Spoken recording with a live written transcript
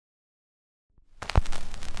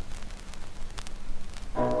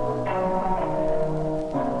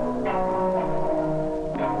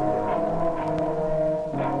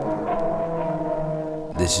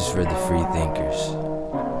This is for the free thinkers,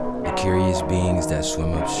 the curious beings that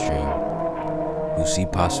swim upstream, who see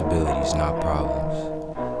possibilities, not problems,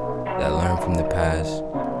 that learn from the past,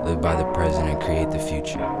 live by the present, and create the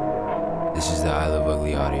future. This is the I Love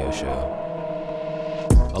Ugly audio show.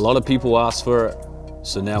 A lot of people asked for it,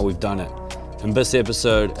 so now we've done it. In this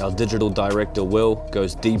episode, our digital director Will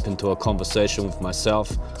goes deep into a conversation with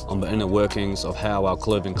myself on the inner workings of how our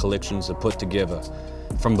clothing collections are put together,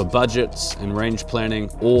 from the budgets and range planning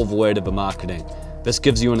all the way to the marketing. This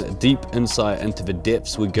gives you a deep insight into the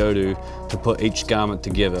depths we go to put each garment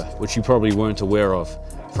together, which you probably weren't aware of.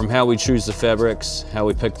 From how we choose the fabrics, how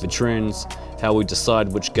we pick the trends, how we decide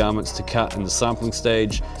which garments to cut in the sampling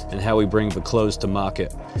stage, and how we bring the clothes to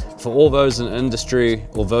market. For all those in the industry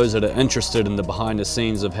or those that are interested in the behind the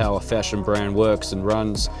scenes of how a fashion brand works and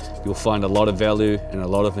runs, you'll find a lot of value and a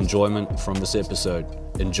lot of enjoyment from this episode.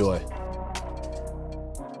 Enjoy.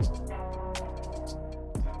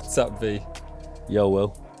 What's up, V? Yo,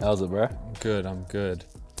 Will. How's it, bro? I'm good.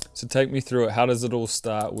 So take me through it. How does it all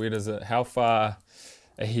start? How far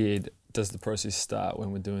ahead does the process start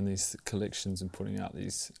when we're doing these collections and putting out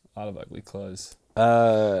these I Love Ugly clothes?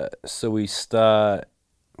 So we start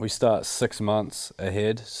 6 months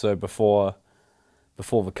ahead. So before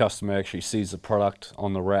the customer actually sees the product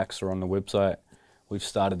on the racks or on the website, we've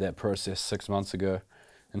started that process 6 months ago.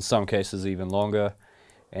 In some cases, even longer.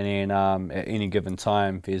 And then at any given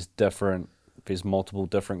time, there's multiple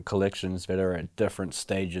different collections that are at different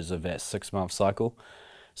stages of that 6 month cycle.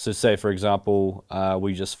 So say, for example,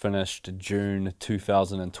 we just finished June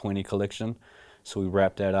 2020 collection. So we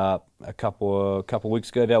wrapped that up a couple weeks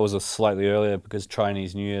ago. That was slightly earlier because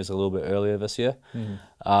Chinese New Year is a little bit earlier this year.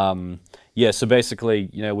 Mm-hmm. So basically,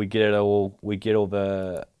 we get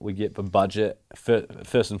the budget.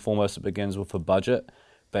 First and foremost, it begins with a budget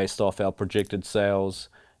based off our projected sales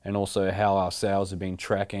and also how our sales have been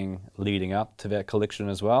tracking leading up to that collection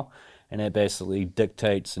as well. And that basically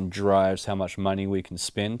dictates and drives how much money we can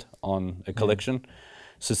spend on a collection.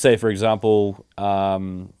 So say, for example, we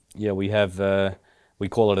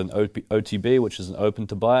call it an OTB, which is an open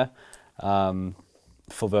to buy. For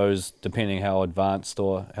those, depending how advanced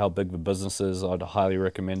or how big the business is, I'd highly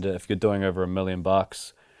recommend it. If you're doing over $1 million,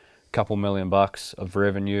 couple $1 million of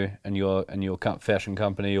revenue in your fashion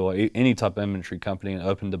company or any type of inventory company, and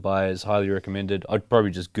open to buy is highly recommended. I'd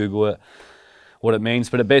probably just Google it, what it means,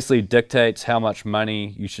 but it basically dictates how much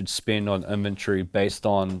money you should spend on inventory based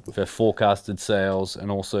on the forecasted sales and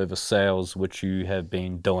also the sales which you have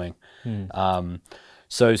been doing.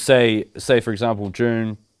 So say for example,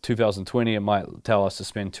 June 2020, it might tell us to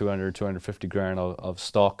spend 250 grand of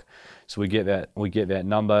stock. So we get that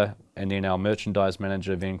number, and then our merchandise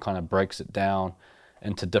manager then kind of breaks it down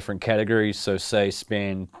into different categories. So say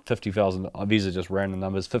spend $50,000, these are just random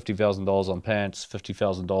numbers, $50,000 on pants,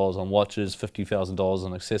 $50,000 on watches, $50,000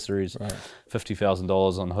 on accessories, right.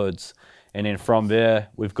 $50,000 on hoods. And then from there,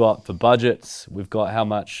 we've got the budgets, we've got how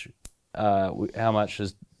much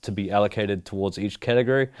is to be allocated towards each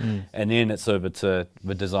category, and then it's over to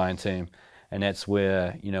the design team. And that's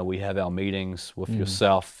where, we have our meetings with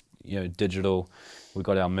yourself, digital. We've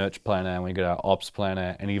got our merch planner, and we got our ops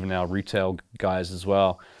planner, and even our retail guys as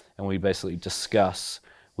well. And we basically discuss.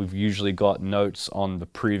 We've usually got notes on the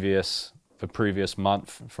previous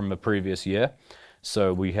month from the previous year.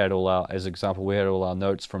 So we had all our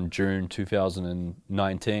notes from June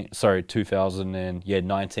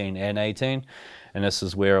 2019 and 18. And this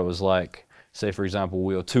is where it was like, say for example,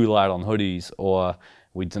 we were too light on hoodies, or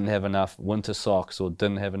we didn't have enough winter socks, or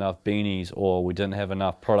didn't have enough beanies, or we didn't have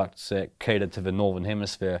enough products that catered to the Northern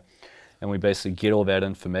Hemisphere. And we basically get all that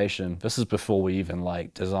information. This is before we even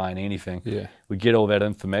design anything. Yeah. We get all that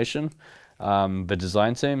information, the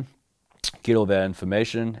design team, get all that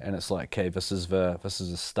information, and it's like, okay, this is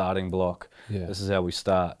a starting block. Yeah. This is how we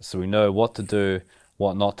start. So we know what to do,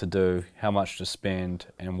 what not to do, how much to spend,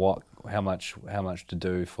 and how much to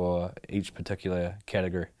do for each particular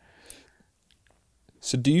category.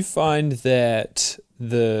 So do you find that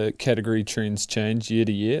the category trends change year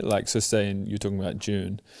to year? So saying you're talking about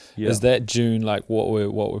June. Yeah. Is that June what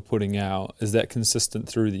we're putting out, is that consistent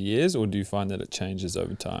through the years, or do you find that it changes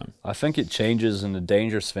over time? I think it changes, and the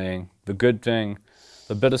dangerous thing, the good thing,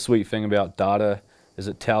 the bittersweet thing about data is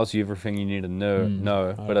it tells you everything you need to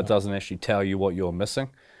know, but it doesn't actually tell you what you're missing.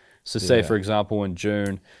 So say, for example, in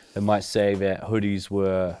June, it might say that hoodies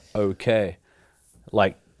were okay,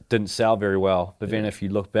 didn't sell very well. But then if you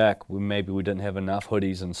look back, maybe we didn't have enough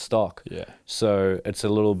hoodies in stock. Yeah. So it's a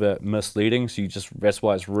little bit misleading. So that's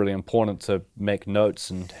why it's really important to make notes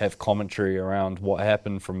and have commentary around what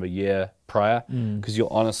happened from a year prior. Because you're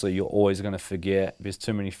always going to forget. There's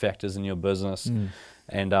too many factors in your business.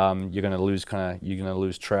 and you're gonna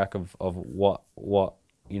lose track of what what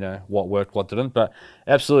worked, what didn't. But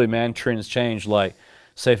absolutely, man, trends change. Like,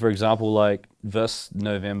 say for example, like this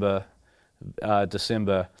November,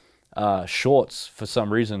 December, shorts for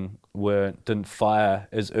some reason didn't fire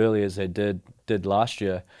as early as they did last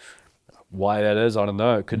year. Why that is, I don't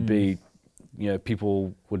know. It could be,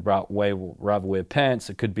 people would rather wear pants.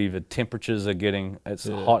 It could be the temperatures are getting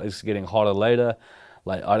hot. It's getting hotter later.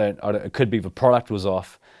 Like I don't. It could be the product was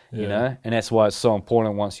off. And that's why it's so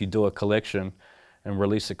important once you do a collection and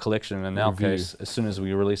release a collection. In our case, as soon as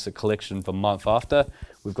we release a collection the month after,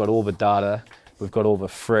 we've got all the data. We've got all the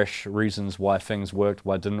fresh reasons why things worked,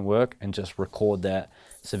 why didn't work, and just record that.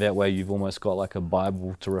 So that way you've almost got like a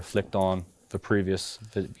Bible to reflect on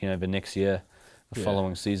the next year, the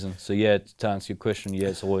following season. So to answer your question,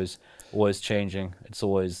 it's always changing. It's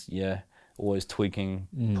always tweaking,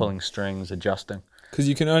 pulling strings, adjusting. Because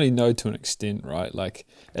you can only know to an extent, right? Like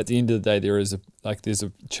at the end of the day, there's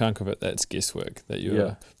a chunk of it that's guesswork, that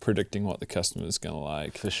you're predicting what the customer is going to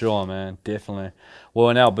like. For sure, man, definitely. Well,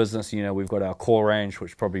 in our business, we've got our core range,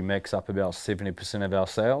 which probably makes up about 70% of our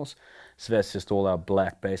sales. So that's just all our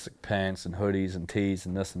black basic pants and hoodies and tees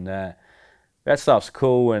and this and that. That stuff's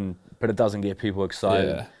cool, but it doesn't get people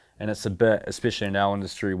excited. Yeah. And it's a bit, especially in our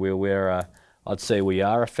industry, where I'd say we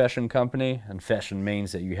are a fashion company, and fashion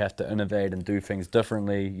means that you have to innovate and do things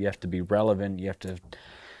differently. You have to be relevant. You have to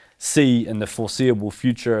see in the foreseeable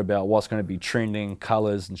future about what's going to be trending,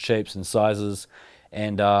 colors and shapes and sizes.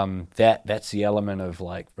 And that's the element of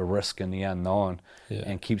like the risk and the unknown,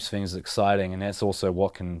 and keeps things exciting. And that's also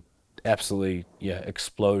what can absolutely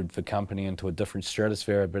explode the company into a different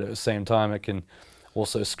stratosphere. But at the same time, it can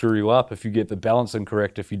also screw you up if you get the balance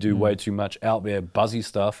incorrect, if you do way too much out there buzzy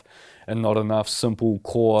stuff and not enough simple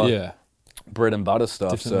core bread and butter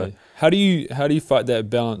stuff. Definitely. So how do you fight that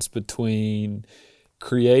balance between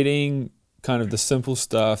creating kind of the simple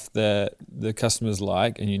stuff that the customers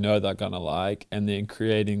like and they're gonna like, and then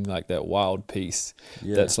creating like that wild piece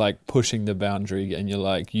that's like pushing the boundary, and you're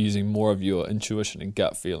like using more of your intuition and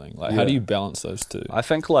gut feeling? Like how do you balance those two? I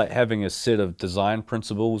think like having a set of design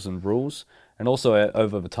principles and rules. And also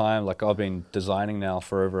over the time, like I've been designing now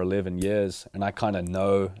for over 11 years, and I kind of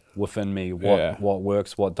know within me what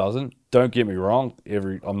works, what doesn't. Don't get me wrong,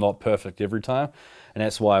 I'm not perfect every time. And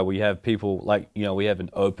that's why we have people like, we have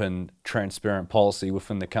an open, transparent policy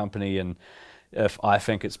within the company. And if I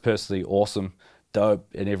think it's personally awesome, dope,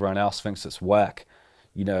 and everyone else thinks it's whack,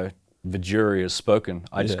 the jury has spoken.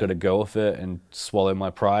 I just got to go with it and swallow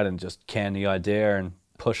my pride and just can the idea and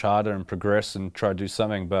push harder and progress and try to do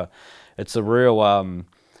something. But it's a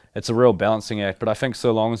real balancing act. But I think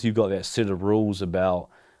so long as you've got that set of rules about,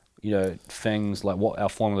 things like what our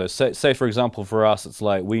formula is. Say for example, for us, it's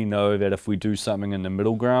like we know that if we do something in the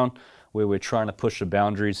middle ground where we're trying to push the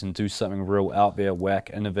boundaries and do something real out there,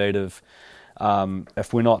 whack, innovative,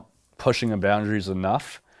 if we're not pushing the boundaries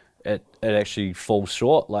enough, it actually falls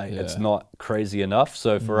short. Like it's not crazy enough.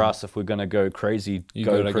 So for us, if we're gonna go crazy,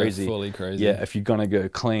 go crazy. Go fully crazy. Yeah, if you're gonna go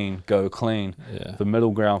clean, go clean. Yeah. The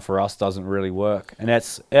middle ground for us doesn't really work, and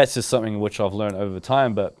that's just something which I've learned over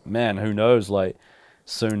time. But man, who knows? Like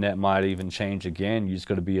soon that might even change again. You just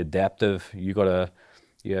got to be adaptive. You got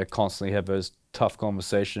to constantly have those tough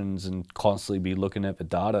conversations and constantly be looking at the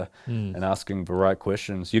data and asking the right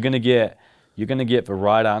questions. You're gonna get the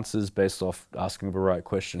right answers based off asking the right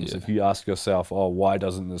questions. If you ask yourself, "Oh, why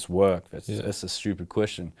doesn't this work?" That's a stupid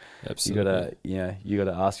question. Absolutely. You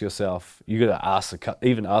gotta ask yourself. You gotta ask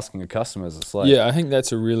even asking a customer. It's like I think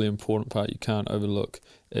that's a really important part you can't overlook,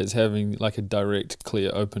 is having like a direct, clear,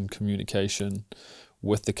 open communication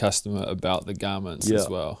with the customer about the garments as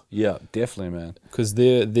well. Yeah, definitely, man. Because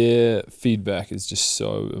their feedback is just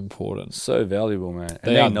so important. So valuable, man.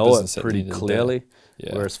 And they know it pretty clearly.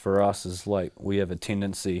 Yeah. Whereas for us, is like we have a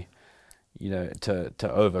tendency, to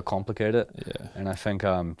overcomplicate it. Yeah. And I think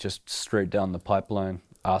just straight down the pipeline,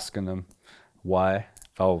 asking them why,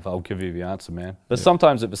 they'll give you the answer, man. But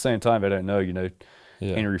sometimes at the same time, they don't know.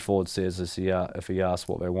 Henry Ford says if he asked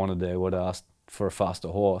what they wanted, they would ask for a faster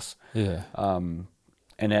horse. Yeah.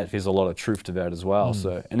 And there's a lot of truth to that as well.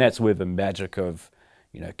 So, and that's where the magic of,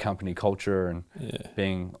 company culture and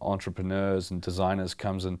being entrepreneurs and designers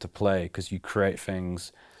comes into play, because you create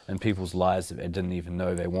things in people's lives that they didn't even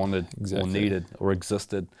know they wanted or needed or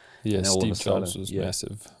existed. Yeah, Steve Jobs was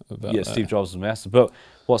massive about that. Steve Jobs was massive. But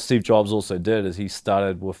what Steve Jobs also did is he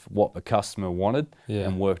started with what the customer wanted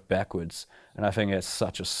and worked backwards. And I think that's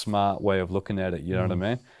such a smart way of looking at it, you know what I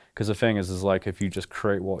mean? Because the thing is like if you just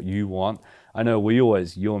create what you want, I know you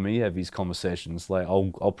and me have these conversations. Like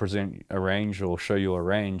I'll present a range or show you a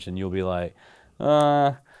range, and you'll be like,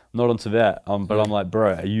 not into that. But I'm like,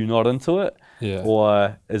 bro, are you not into it? Yeah.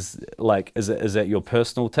 Or is that your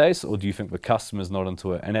personal taste, or do you think the customer's not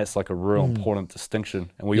into it? And that's like a real important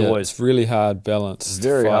distinction. And we always it's really hard balance.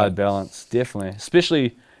 very hard balance, definitely,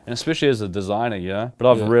 especially as a designer,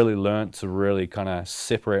 But I've really learned to really kind of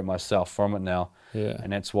separate myself from it now. Yeah.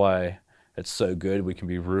 And that's why it's so good. We can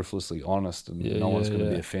be ruthlessly honest, and no one's going to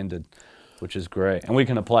be offended, which is great. And we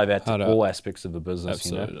can apply that to all aspects of the business.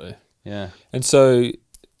 Absolutely. Yeah. And so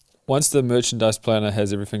once the merchandise planner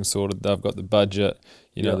has everything sorted, they've got the budget,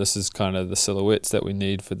 this is kind of the silhouettes that we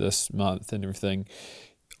need for this month and everything.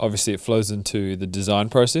 Obviously, it flows into the design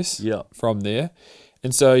process from there.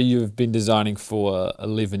 And so you've been designing for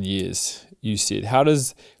 11 years, you said.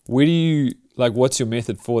 What's your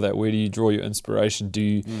method for that? Where do you draw your inspiration?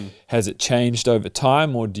 Has it changed over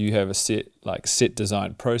time, or do you have a set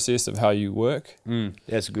design process of how you work?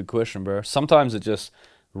 That's a good question, bro. Sometimes it just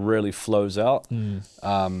really flows out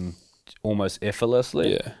almost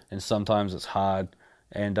effortlessly, and sometimes it's hard.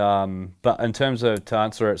 And but in terms of to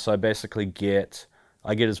answer it, so I basically get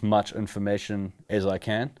as much information as I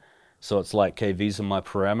can. So it's like, okay, these are my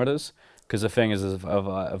parameters. Because the thing is if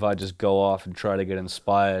I just go off and try to get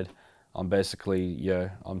inspired, I'm basically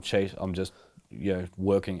I'm just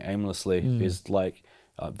working aimlessly. There's like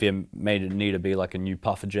there may need to be like a new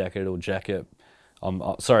puffer jacket or jacket. I'm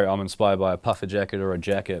inspired by a puffer jacket or a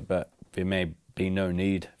jacket, but there may be no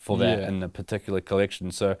need for that in the particular collection.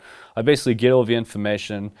 So I basically get all the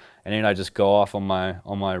information, and then I just go off on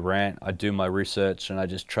my rant. I do my research, and I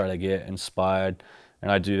just try to get inspired.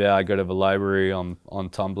 And I do that. I go to the library on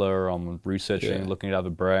Tumblr. I'm researching, looking at other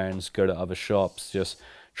brands, go to other shops, just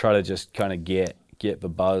try to just kind of get the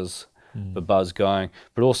buzz going.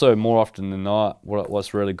 But also, more often than not,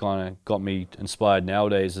 what's really kind of got me inspired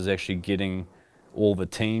nowadays is actually getting all the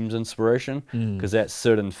team's inspiration, because that's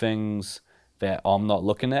certain things that I'm not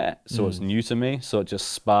looking at, so it's new to me. So it just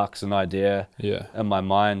sparks an idea in my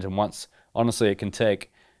mind, and honestly, it can take.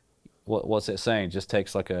 What's that saying? It just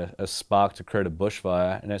takes like a spark to create a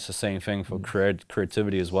bushfire, and that's the same thing for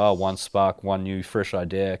creativity as well. One spark, one new fresh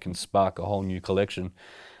idea can spark a whole new collection.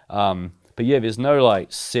 But there's no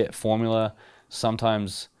like set formula.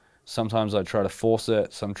 Sometimes I try to force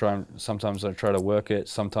it. Sometimes I try to work it.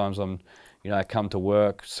 Sometimes I come to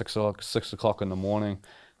work 6 o'clock in the morning,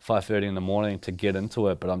 5:30 in the morning to get into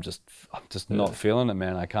it, but I'm just not feeling it,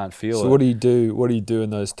 man. I can't feel it. So what do you do? What do you do in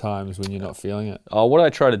those times when you're not feeling it? What I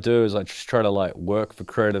try to do is I just try to like work for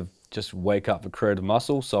creative, just wake up the creative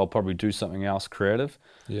muscle. So I'll probably do something else creative.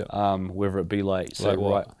 Yeah. Whether it be like say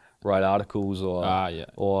write articles or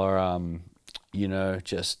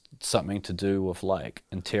just something to do with like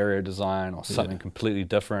interior design or something completely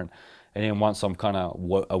different. And then once I'm kind of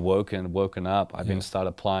woken up, I then start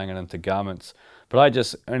applying it into garments. But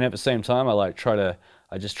and at the same time,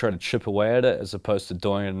 I just try to chip away at it as opposed to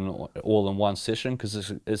doing it all in one session,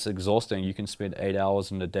 because it's exhausting. You can spend 8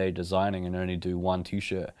 hours in a day designing and only do one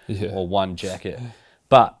t-shirt or one jacket.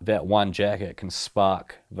 But that one jacket can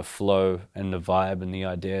spark the flow and the vibe and the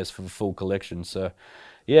ideas for the full collection. So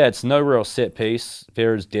it's no real set piece.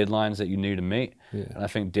 There is deadlines that you need to meet. Yeah. And I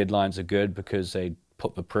think deadlines are good because they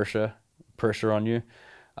put the pressure on you.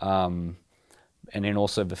 And then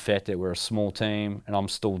also the fact that we're a small team, and I'm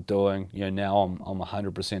still doing, now I'm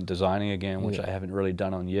 100% designing again, which I haven't really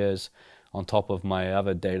done on years, on top of my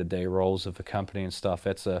other day-to-day roles of the company and stuff.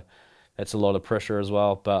 That's a lot of pressure as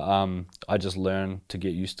well, but I just learn to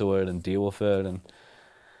get used to it and deal with it. And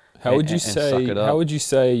how would you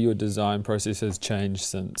say your design process has changed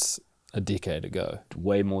since a decade ago?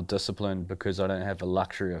 Way more disciplined, because I don't have the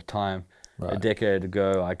luxury of time. Right. A decade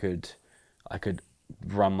ago, I could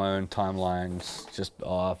run my own timelines. Just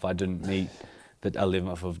if I didn't meet the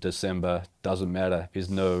 11th of December, doesn't matter. There's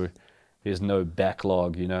no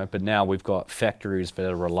backlog, But now we've got factories that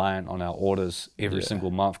are reliant on our orders every single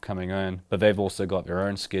month coming in, but they've also got their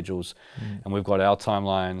own schedules, and we've got our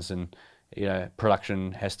timelines, and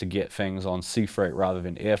production has to get things on sea freight rather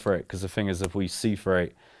than air freight. Because the thing is, if we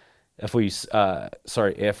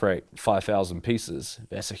air freight 5,000 pieces,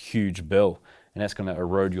 that's a huge bill. And that's going to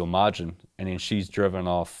erode your margin. And then she's driven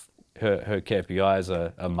off, her KPIs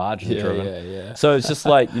are margin driven. Yeah. So it's just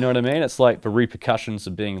like, you know what I mean? It's like the repercussions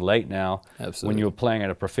of being late now, when you're playing at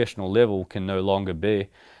a professional level, can no longer be.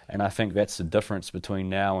 And I think that's the difference between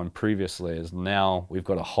now and previously, is now we've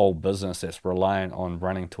got a whole business that's reliant on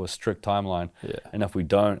running to a strict timeline. Yeah. And if we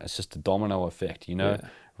don't, it's just a domino effect,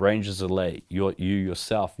 Ranges are late.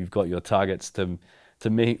 Yourself, you've got your targets to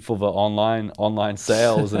meet for the online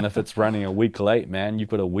sales, and if it's running a week late, man, you've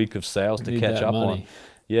got a week of sales to catch up on.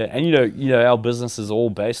 Yeah, and our business is all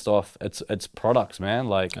based off its products, man.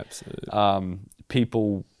 Like, absolutely.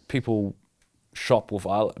 People people shop with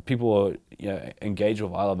people are engaged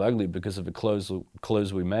with I Love Ugly because of the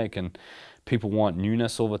clothes we make, and people want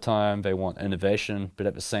newness all the time. They want innovation, but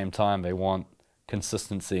at the same time they want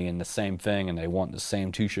consistency and the same thing, and they want the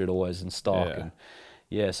same t-shirt always in stock.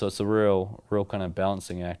 And so it's a real kind of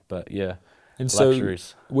balancing act. But and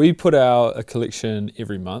luxuries. So we put out a collection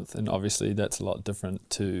every month, and obviously that's a lot different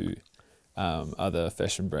to other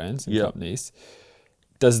fashion brands and companies.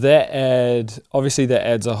 Does that add? Obviously, that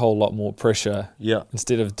adds a whole lot more pressure. Yeah.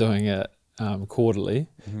 Instead of doing it quarterly,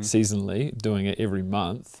 seasonally, doing it every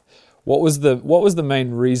month. What was the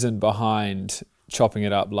main reason behind chopping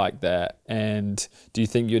it up like that? And do you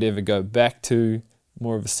think you'd ever go back to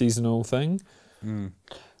more of a seasonal thing?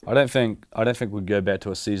 I don't think we'd go back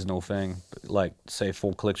to a seasonal thing, like say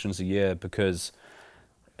 4 collections a year, because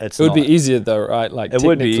it would be easier though, right? Like it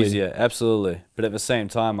would be easier, absolutely. But at the same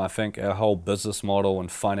time, I think our whole business model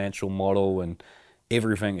and financial model and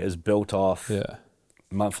everything is built off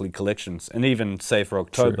monthly collections. And even say for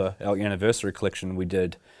October, our anniversary collection, we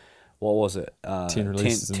did, what was it? 10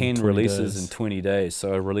 releases, 10 releases in 20 days.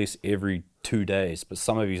 So I release every 2 days, but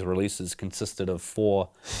some of these releases consisted of four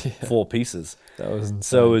pieces. That was insane.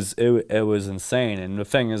 So it was insane. And the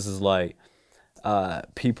thing is like,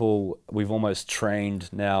 people, we've almost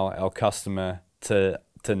trained now our customer to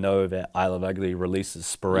know that I Love Ugly releases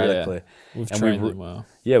sporadically. We've trained them well.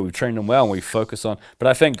 Yeah, we've trained them well, and we focus on. But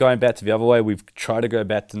I think going back to the other way, we've tried to go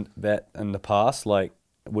back to that in the past, like,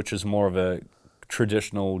 which is more of a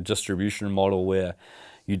traditional distribution model where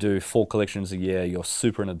you do 4 collections a year, you're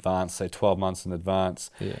super in advance, say 12 months in advance,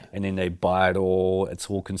 and then they buy it all, it's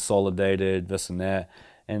all consolidated, this and that.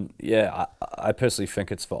 And I personally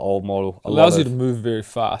think it's the old model. Allows you to move very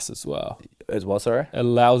fast as well. As what, sorry? It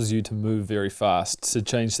allows you to move very fast to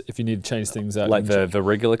change, if you need to change things out. Like the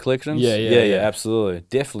regular collections? Yeah, absolutely.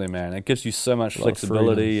 Definitely, man. It gives you so much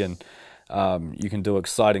flexibility, and you can do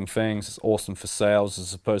exciting things. It's awesome for sales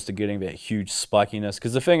as opposed to getting that huge spikiness.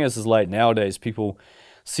 Because the thing is like nowadays people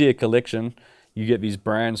see a collection, you get these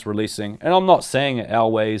brands releasing, and I'm not saying our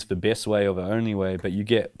way is the best way or the only way, but you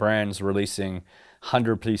get brands releasing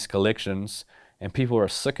 100-piece collections, and people are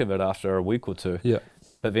sick of it after a week or two. Yeah.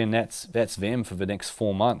 But then that's them for the next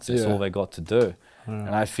 4 months. That's all they got to do.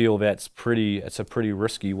 And I feel it's a pretty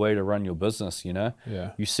risky way to run your business, you know?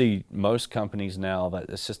 Yeah. You see most companies now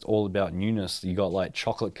that it's just all about newness. You got like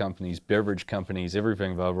chocolate companies, beverage companies,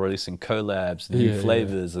 everything. They're releasing collabs, new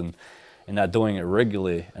flavors, and they're doing it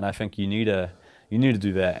regularly. And I think you need to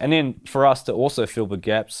do that. And then for us to also fill the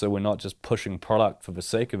gaps, so we're not just pushing product for the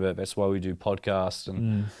sake of it. That's why we do podcasts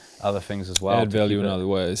and other things as well. Add value in other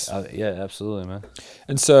ways. Yeah, absolutely, man.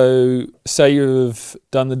 And so, say you've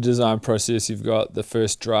done the design process, you've got the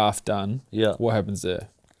first draft done. Yeah. What happens there?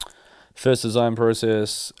 First design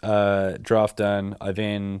process, draft done. I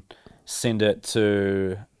then send it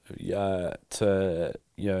to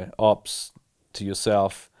ops, to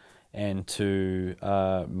yourself, and to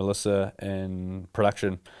Melissa in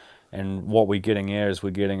production. And what we're getting here is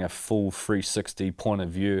we're getting a full 360 point of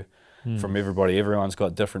view from everybody. Everyone's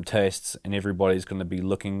got different tastes, and everybody's going to be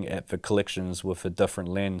looking at the collections with a different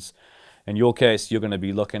lens. In your case, you're going to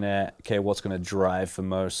be looking at, okay, what's going to drive the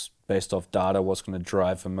most, based off data, what's going to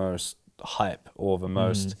drive the most hype or the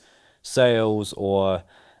most sales or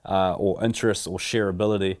interest or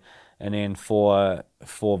shareability. And then for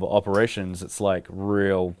the operations, it's like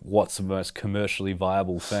real, what's the most commercially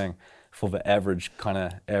viable thing for the average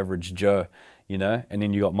Joe, you know? And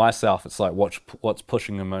then you got myself, it's like what's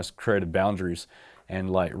pushing the most creative boundaries and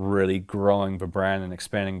like really growing the brand and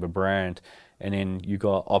expanding the brand. And then you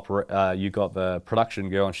got the production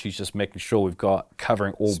girl, and she's just making sure we've got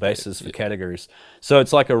covering all bases for categories. So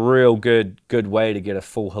it's like a real good way to get a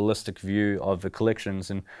full holistic view of the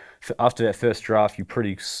collections. And after that first draft, you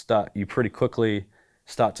pretty quickly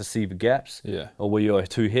start to see the gaps, or where you're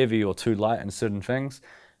too heavy or too light in certain things.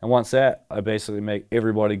 And once that, I basically make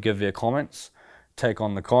everybody give their comments, take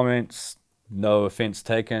on the comments, no offense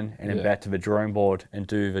taken, and then back to the drawing board and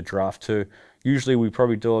do the draft 2. Usually we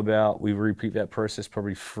probably we repeat that process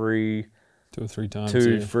probably 2 or 3 times.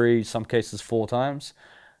 3, some cases 4 times.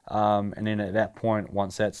 And then at that point,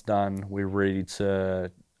 once that's done, we're ready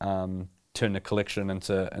to turn the collection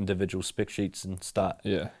into individual spec sheets and start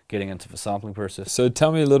getting into the sampling process. So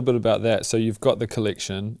tell me a little bit about that. So you've got the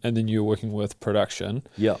collection, and then you're working with production.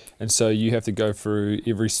 Yeah. And so you have to go through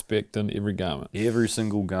every spec and every garment. Every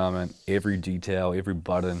single garment, every detail, every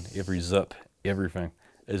button, every zip, everything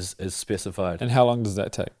is specified. And how long does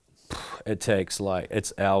that take? It takes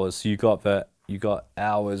it's hours. So you got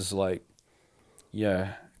hours,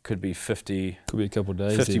 could be 50 a couple of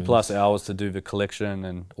days. 50 even. plus hours to do the collection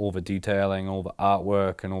and all the detailing, all the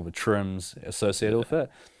artwork and all the trims associated with it.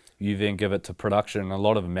 You then give it to production. A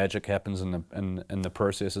lot of magic happens in the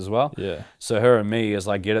process as well. Yeah. So her and me is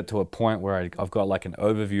I get it to a point where I've got like an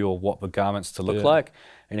overview of what the garments to look like,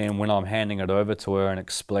 and then when I'm handing it over to her and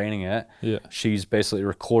explaining it, she's basically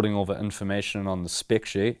recording all the information on the spec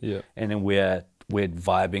sheet, and then we're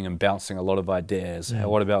vibing and bouncing a lot of ideas. Hey,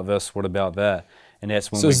 what about this? What about that? And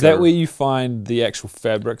that's when. So is that where you find the actual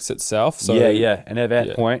fabrics itself? So yeah. And at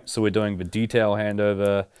that point, so we're doing the detail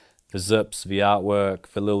handover, the zips, the artwork,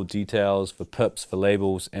 the little details, the pips, the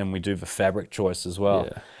labels, and we do the fabric choice as well.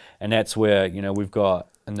 Yeah. And that's where, we've got,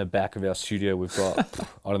 in the back of our studio, we've got,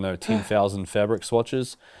 10,000 fabric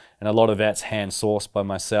swatches. And a lot of that's hand sourced by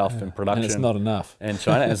myself in production. And it's not enough. In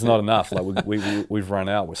China, it's not enough. Like we've run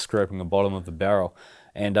out. We're scraping the bottom of the barrel.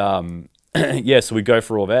 And so we go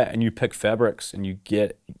for all that, and you pick fabrics, and you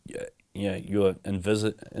get, you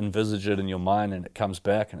envisage it in your mind, and it comes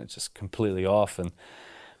back, and it's just completely off. And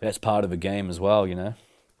that's part of the game as well,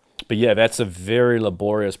 But yeah, that's a very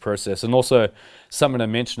laborious process. And also something to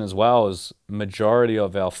mention as well is majority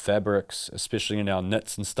of our fabrics, especially in our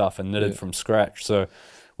knits and stuff, are knitted from scratch. So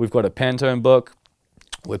we've got a Pantone book.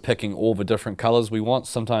 We're picking all the different colors we want.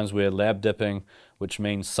 Sometimes we're lab dipping, which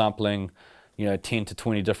means sampling, 10 to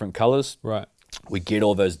 20 different colors. Right. We get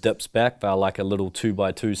all those dips back. They're like a little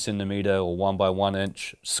 2x2 centimeter or 1x1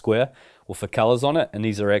 inch square with the colors on it. And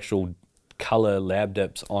these are actual color lab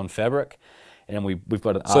dips on fabric, and we've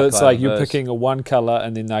got an archive. So it's like you're picking a one color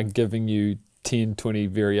and then they're giving you 10, 20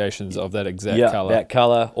 variations of that exact color. That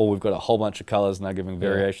color, or we've got a whole bunch of colors and they're giving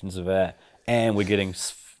variations of that, and we're getting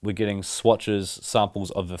swatches, samples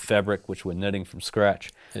of the fabric which we're knitting from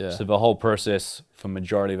scratch. So the whole process for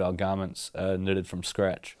majority of our garments are knitted from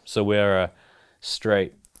scratch. So we're a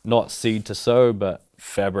straight, not seed to sew, but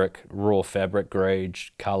fabric, raw fabric grade,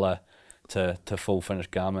 color to full finished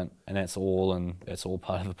garment, and that's all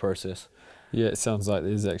part of the process. Yeah, it sounds like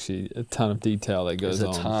there's actually a ton of detail that goes on.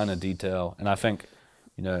 There's a ton of detail, and I think,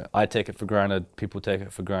 I take it for granted, people take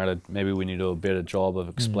it for granted. Maybe we need to do a better job of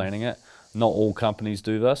explaining it. Not all companies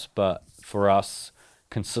do this, but for us,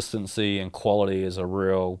 consistency and quality is a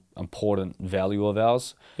real important value of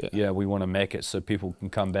ours. We want to make it so people can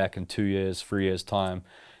come back in 2 years, 3 years time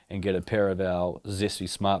and get a pair of our Zesty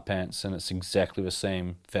Smart Pants, and it's exactly the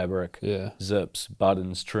same fabric, zips,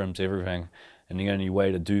 buttons, trims, everything. And the only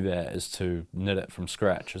way to do that is to knit it from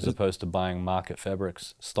scratch, as opposed to buying market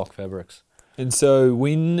fabrics, stock fabrics. And so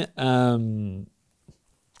when,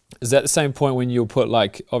 is that the same point when you'll put,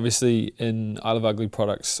 like, obviously in I Love Ugly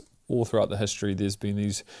products, all throughout the history, there's been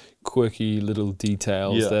these quirky little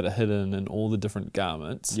details that are hidden in all the different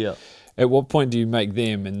garments. At what point do you make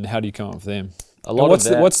them, and how do you come up with them?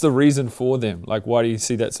 What's the reason for them? Like, why do you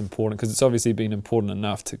see that's important? Because it's obviously been important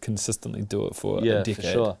enough to consistently do it for a decade. For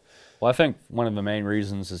sure. Well, I think one of the main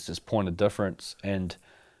reasons is just point of difference, and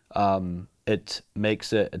it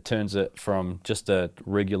turns it from just a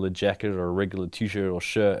regular jacket or a regular t-shirt or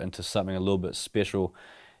shirt into something a little bit special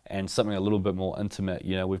and something a little bit more intimate.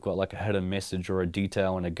 We've got like a hidden message or a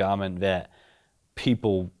detail in a garment that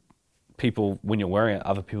people, when you're wearing it,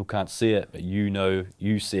 other people can't see it, but you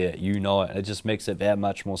see it, it. It just makes it that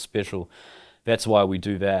much more special. That's why we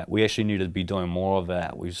do that. We actually need to be doing more of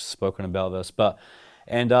that. We've spoken about this, but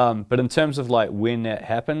in terms of like when that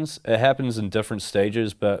happens, it happens in different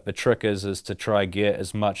stages. But the trick is to try get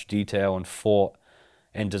as much detail and thought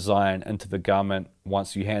and design into the garment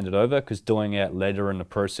once you hand it over, because doing it later in the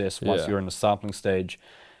process, once you're in the sampling stage,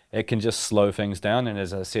 it can just slow things down. And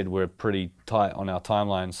as I said, we're pretty tight on our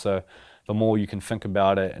timeline, so the more you can think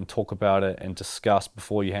about it and talk about it and discuss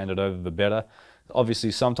before you hand it over, the better.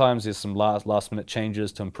 Obviously, sometimes there's some last minute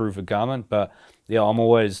changes to improve a garment, but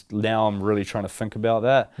I'm really trying to think about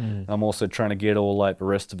that. I'm also trying to get all like the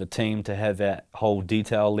rest of the team to have that whole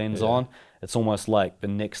detail lens on. It's almost like the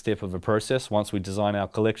next step of a process. Once we design our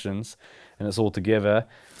collections and it's all together,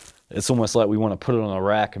 it's almost like we want to put it on a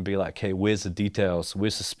rack and be like, hey, where's the details?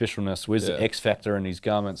 Where's the specialness? Where's the X factor in these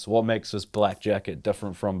garments? What makes this black jacket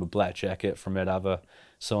different from the black jacket from that other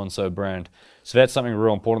so-and-so brand? So that's something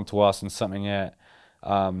real important to us, and something that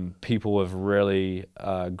people have really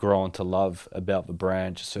grown to love about the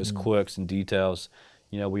brand, just those quirks and details.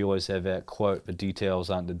 We always have that quote, the details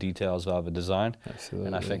aren't the details of the design. Absolutely.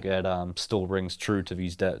 And I think that still rings true to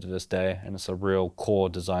this day, and it's a real core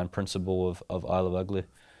design principle of I Love Ugly.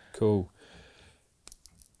 Cool.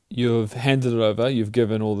 You've handed it over, you've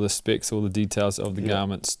given all the specs, all the details of the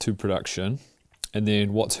garments to production. And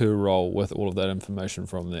then what's her role with all of that information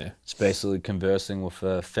from there? It's basically conversing with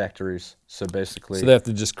factories. So basically, so they have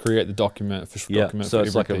to just create the document, official document. So for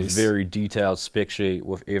it's every like piece. a very detailed spec sheet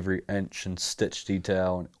with every inch and stitch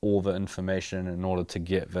detail and all the information in order to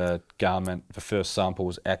get the garment, the first sample,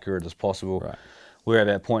 as accurate as possible. Right. We're at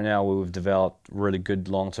that point now where we've developed really good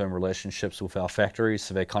long-term relationships with our factories,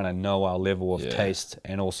 so they kind of know our level of taste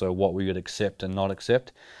and also what we would accept and not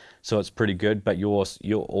accept. So it's pretty good, but you're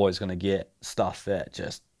always going to get stuff that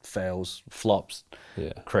just fails, flops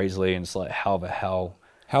crazily, and it's like, how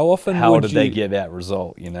did they get that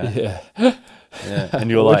result, you know? Yeah. Yeah.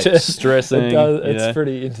 And you're like stressing. It's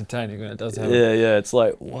pretty entertaining when it does happen. Yeah, it's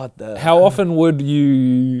like, what the... How often would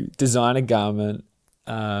you design a garment,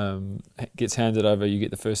 gets handed over, you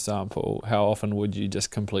get the first sample, how often would you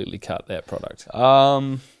just completely cut that product?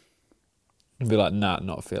 And be like, nah,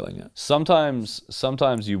 not feeling it.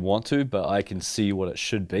 Sometimes you want to, but I can see what it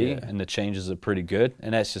should be, and the changes are pretty good.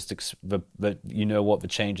 And that's just you know what the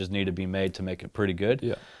changes need to be made to make it pretty good.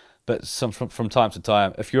 Yeah. But from time to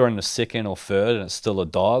time, if you're in the second or third and it's still a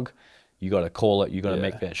dog, you got to call it. You got to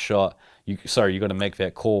make that shot. You got to make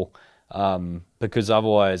that call, because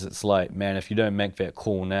otherwise it's like, man, if you don't make that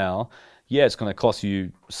call now, it's going to cost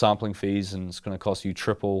you sampling fees, and it's going to cost you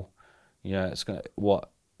triple. You know, it's going to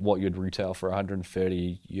what you'd retail for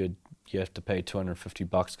 130, you have to pay $250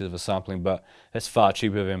 because of a sampling, but it's far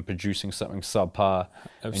cheaper than producing something subpar.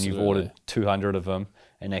 Absolutely. And you've ordered 200 of them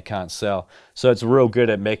and they can't sell. So it's real good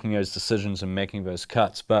at making those decisions and making those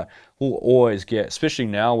cuts. But we'll always get, especially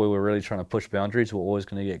now where we're really trying to push boundaries, we're always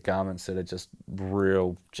going to get garments that are just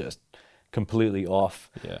completely off,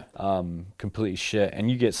 completely shit. And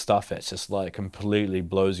you get stuff that's just like completely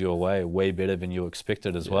blows you away, way better than you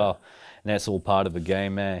expected as well. And that's all part of the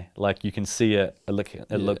game, eh? Like you can see it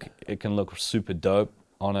can look super dope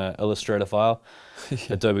on a Illustrator file,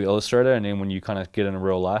 Adobe Illustrator, and then when you kind of get in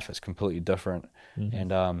real life, it's completely different.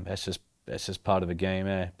 Mm-hmm. And that's just part of the game,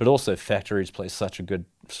 eh? But also factories play such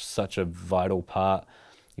a vital part.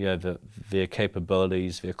 You know, their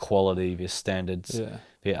capabilities, their quality, their standards,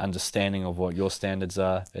 their understanding of what your standards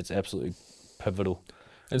are. It's absolutely pivotal.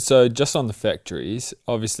 And so just on the factories,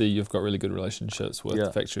 obviously you've got really good relationships with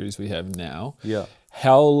the factories we have now. Yeah.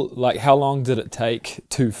 How long did it take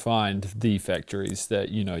to find the factories that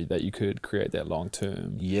you could create that long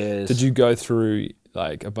term? Yes. Did you go through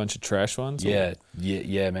like a bunch of trash ones? Yeah,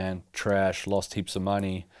 man. Trash, lost heaps of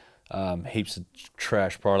money, heaps of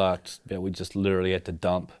trash products that we just literally had to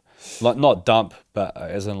dump. Like not dump, but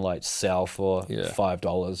as in like sell for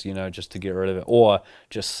 $5, you know, just to get rid of it, or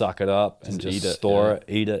just suck it up and just store it,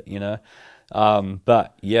 eat it, you know.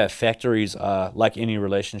 But yeah, factories are like any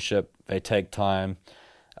relationship; they take time.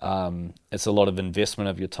 It's a lot of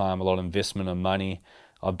investment of your time, a lot of investment of money.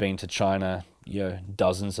 I've been to China,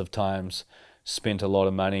 dozens of times, spent a lot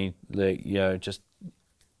of money, just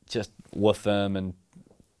with them, and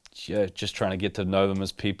just trying to get to know them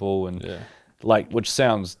as people, and which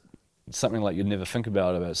sounds something like you'd never think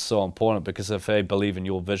about it, but it's so important, because if they believe in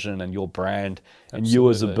your vision and your brand and you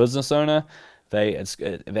as a business owner, that's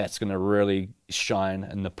going to really shine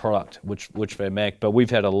in the product which they make. But we've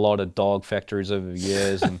had a lot of dog factories over the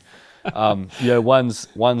years, and ones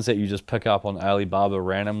that you just pick up on Alibaba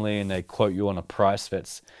randomly, and they quote you on a price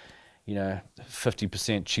that's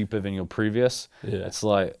 50% cheaper than your previous. It's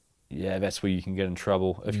like, that's where you can get in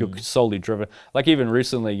trouble if you're solely driven. Like even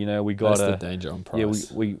recently, we got the danger on price.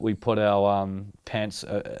 We put our pants.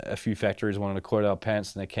 A few factories wanted to quote our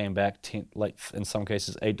pants, and they came back in some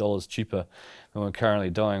cases $8 cheaper than we're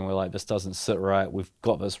currently doing. We're like, this doesn't sit right. We've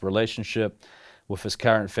got this relationship with this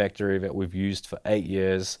current factory that we've used for 8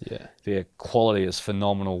 years. Their quality is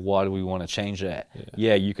phenomenal. Why do we want to change that?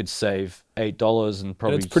 You could save $8 and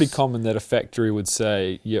probably... And it's pretty common that a factory would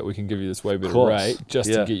say, we can give you this way better rate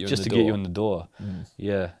just to get you in the door.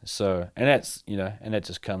 So, and that's, and that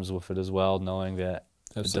just comes with it as well, knowing that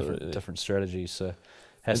different strategies. So it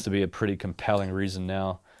has to be a pretty compelling reason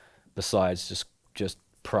now, besides just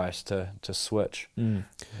price to switch.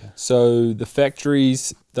 So the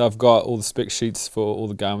factories, they've got all the spec sheets for all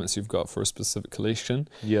the garments you've got for a specific collection.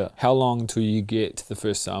 How long till you get the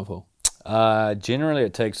first sample? Generally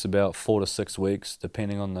it takes about 4 to 6 weeks,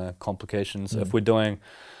 depending on the complications. If we're doing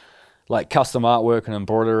like custom artwork and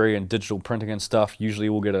embroidery and digital printing and stuff, usually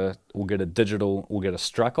we'll get a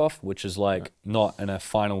strike off, which is like not in a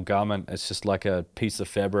final garment. It's just like a piece of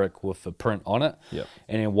fabric with a print on it.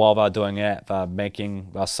 And then while they're doing that,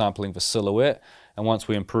 they're sampling the silhouette. And once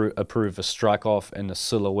we approve the strike off and the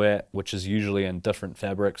silhouette, which is usually in different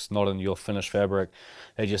fabrics, not in your finished fabric,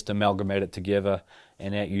 they just amalgamate it together.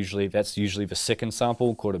 And that's usually the second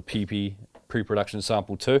sample, called a PP, pre-production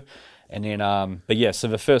sample 2. And then, but yeah, so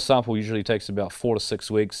the first sample usually takes about 4 to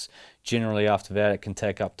 6 weeks. Generally after that, it can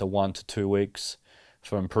take up to 1 to 2 weeks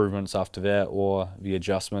for improvements after that, or the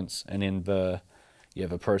adjustments. And then the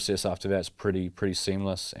process after that's pretty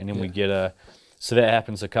seamless. And then we get so that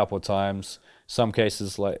happens a couple of times. Some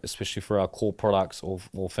cases, like especially for our core products or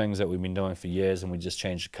things that we've been doing for years, and we just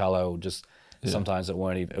change the color, or just sometimes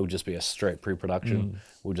it'll just be a straight pre-production.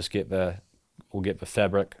 We'll just get the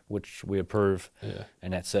fabric, which we approve,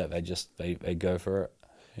 and that's it. They go for it.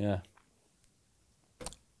 Yeah.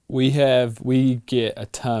 We get a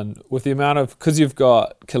ton with the amount of, because you've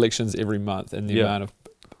got collections every month and the amount of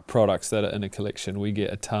products that are in a collection, we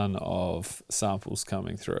get a ton of samples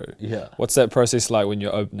coming through. Yeah. What's that process like when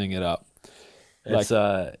you're opening it up? It's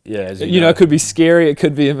as you know, it could be scary, it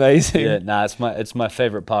could be amazing. Yeah, nah, it's my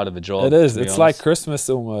favorite part of the job. It is. It's like Christmas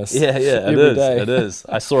almost. Yeah, every day. It is.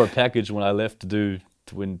 I saw a package when I left to do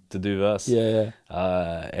this. Yeah.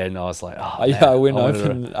 And I was like, I went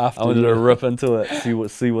open after. I wanted to rip into it,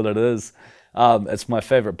 see what it is. It's my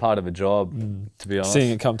favorite part of the job, to be honest. Seeing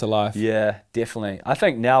it come to life. Yeah, definitely. I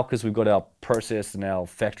think now, because we've got our process and our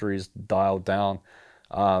factories dialed down,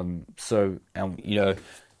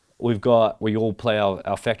 we all play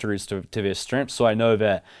our factories to their strengths. So I know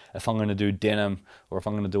that if I'm going to do denim, or if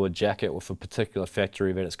I'm going to do a jacket with a particular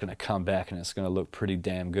factory, that it's going to come back and it's going to look pretty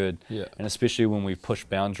damn good. Yeah. And especially when we've pushed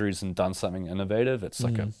boundaries and done something innovative, it's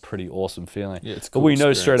like a pretty awesome feeling. Yeah, it's but cool we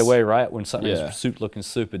know experience. straight away, right, when something's looking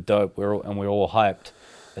super dope, we're all hyped.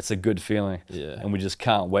 It's a good feeling. Yeah. And we just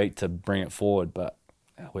can't wait to bring it forward. But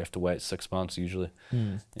we have to wait 6 months usually.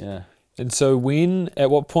 Yeah. And so at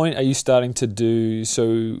what point are you starting to do,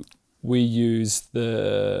 so we use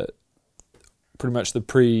pretty much the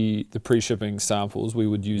pre-shipping samples, we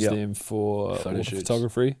would use them for photo shoots.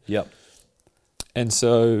 Photography. Yep. And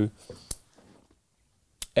so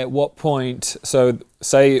at what point, so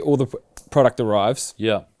say all the product arrives.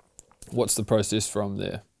 Yeah. What's the process from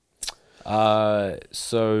there?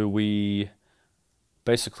 So we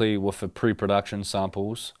basically, with the pre-production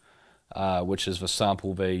samples, which is the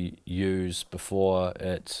sample they use before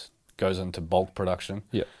it goes into bulk production.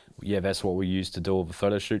 Yeah. Yeah, that's what we use to do all the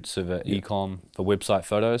photo shoots, so the e-com, the website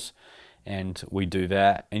photos, and we do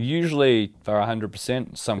that. And usually they're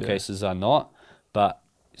 100%, some cases are not, but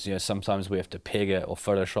sometimes we have to peg it or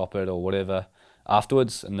Photoshop it or whatever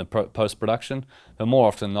afterwards in the post-production. But more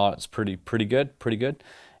often than not, it's pretty good.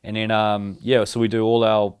 And then, so we do all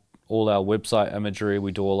our website imagery,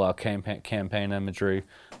 we do all our campaign imagery.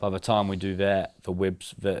 By the time we do that,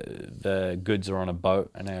 the goods are on a boat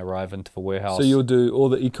and they arrive into the warehouse. So you'll do all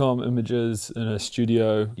the e-com images in a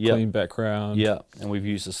studio, clean background. Yeah, and we've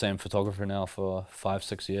used the same photographer now for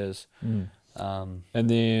 5-6 years. And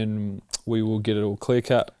then we will get it all clear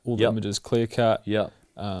cut, all the images clear cut. Yeah.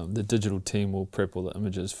 The digital team will prep all the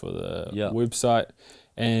images for the website.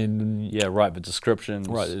 And write the descriptions.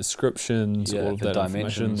 All of that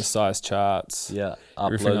information, the size charts. Yeah,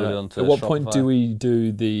 upload it onto At what Shopify. point do we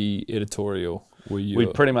do the editorial? We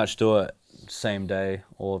pretty much do it same day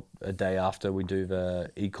or a day after we do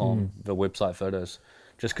the e-com, the website photos,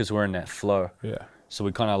 just because we're in that flow. Yeah. So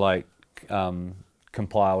we kind of like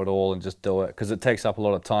compile it all and just do it, because it takes up a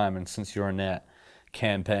lot of time, and since you're in that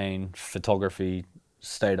campaign photography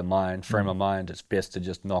state of mind, frame of mind, it's best to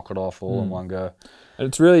just knock it off all in one go. And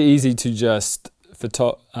it's really easy to just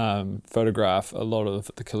photograph a lot of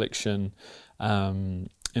the collection in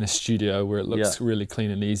a studio where it looks really clean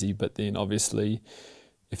and easy, but then obviously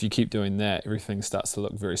if you keep doing that, everything starts to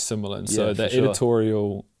look very similar. And so that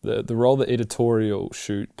editorial, the role that editorial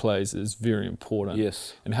shoot plays is very important.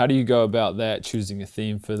 Yes. And how do you go about that, choosing a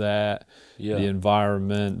theme for that, the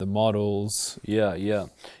environment, the models? Yeah,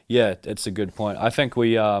 it's a good point. I think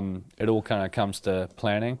it all kind of comes to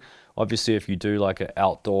planning. Obviously, if you do like an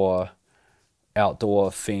outdoor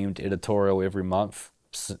themed editorial every month,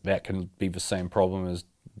 that can be the same problem as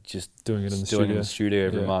just doing it in the studio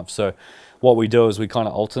every month. So what we do is we kind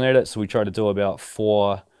of alternate it. So we try to do about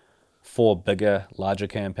four bigger, larger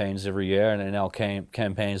campaigns every year. And in our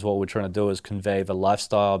campaigns, what we're trying to do is convey the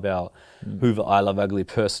lifestyle about who the I Love Ugly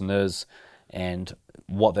person is and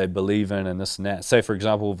what they believe in and this and that. Say, for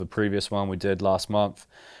example, the previous one we did last month,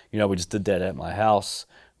 we just did that at my house.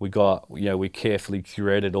 We carefully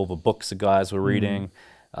curated all the books the guys were reading,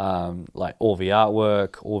 like all the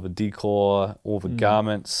artwork, all the decor, all the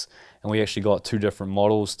garments. And we actually got 2 different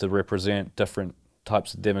models to represent different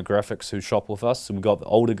types of demographics who shop with us. So we got the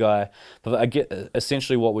older guy, but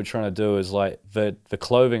essentially what we're trying to do is like the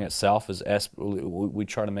clothing itself is we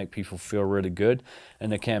try to make people feel really good. In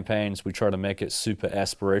the campaigns, we try to make it super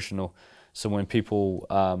aspirational. So when people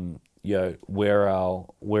wear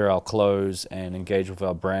our clothes and engage with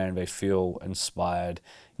our brand, they feel inspired.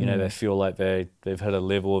 They feel like they've hit a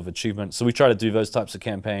level of achievement. So we try to do those types of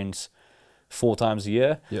campaigns 4 times a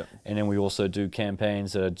year. Yeah. And then we also do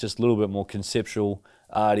campaigns that are just a little bit more conceptual,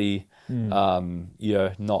 arty, not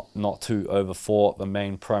too overthought. The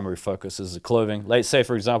main primary focus is the clothing. Let's say,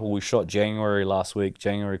 for example, we shot January last week,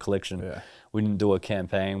 January collection. Yeah. We didn't do a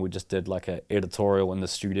campaign. We just did like an editorial in the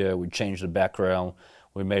studio. We changed the background.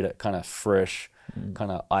 We made it kind of fresh,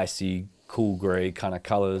 kind of icy, cool gray kind of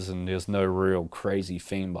colors, and there's no real crazy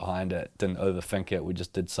theme behind it. Didn't overthink it. We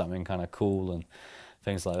just did something kind of cool and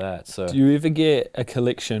things like that. So do you ever get a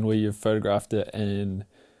collection where you've photographed it and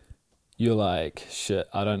you're like, shit,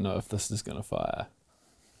 I don't know if this is gonna fire?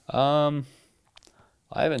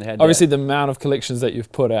 I haven't had obviously the amount of collections that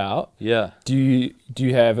you've put out. Yeah. Do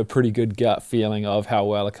you have a pretty good gut feeling of how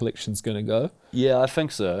well a collection's gonna go? Yeah, I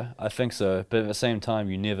think so. But at the same time,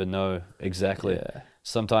 you never know exactly. Yeah.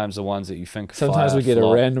 Sometimes the ones that you think sometimes fire, we get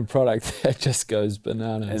flop, a random product that just goes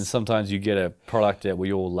bananas, and sometimes you get a product that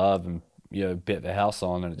we all love and bet the house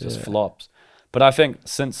on, and it just flops. But I think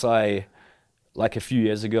since like a few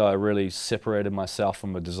years ago, I really separated myself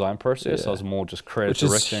from the design process. I was more just creative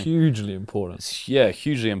directing. Which is hugely important. Yeah,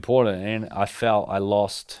 hugely important. And I felt I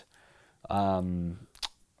lost, I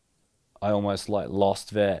almost like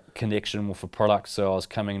lost that connection with the product. So I was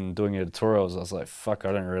coming and doing editorials. I was like, fuck,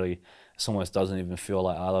 this almost doesn't even feel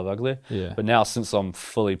like I Love Ugly. Yeah. But now since I'm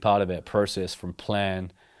fully part of that process from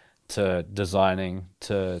plan to designing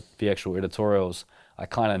to the actual editorials, I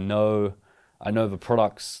kind of know the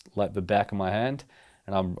products like the back of my hand,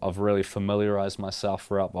 and I've really familiarized myself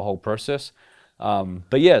throughout the whole process.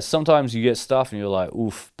 But yeah, sometimes you get stuff and you're like,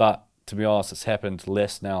 oof. But to be honest, it's happened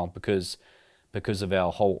less now because of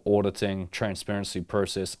our whole auditing transparency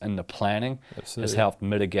process and the planning. Absolutely. Has helped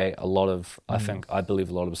mitigate a lot of, I believe,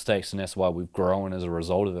 a lot of mistakes, and that's why we've grown as a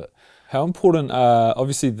result of it. How important are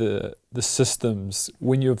obviously the systems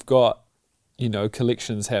when you've got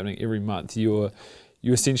collections happening every month?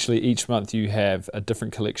 You essentially each month you have a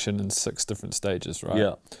different collection in 6 different stages, right?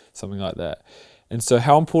 Yeah. Something like that. And so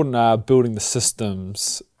how important are building the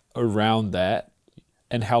systems around that,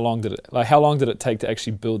 and how long did it take to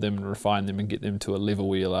actually build them and refine them and get them to a level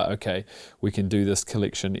where you're like, okay, we can do this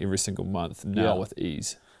collection every single month now with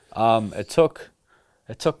ease? It took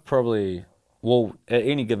probably, well, at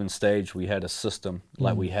any given stage we had a system,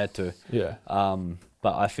 like we had to. Yeah.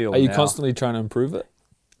 But I feel Are you now, constantly trying to improve it?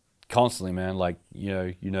 Constantly, man. Like,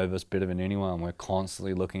 you know this better than anyone. We're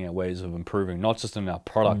constantly looking at ways of improving, not just in our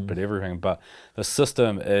product, but everything. But the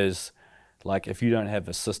system is, like, if you don't have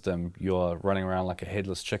a system, you're running around like a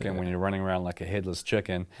headless chicken. When you're running around like a headless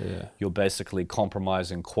chicken, you're basically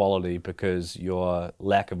compromising quality because your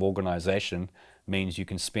lack of organization means you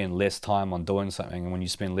can spend less time on doing something. And when you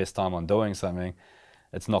spend less time on doing something,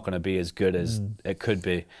 it's not going to be as good as it could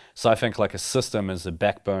be. So I think like a system is the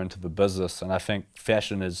backbone to the business. And I think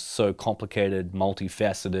fashion is so complicated,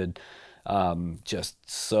 multifaceted, just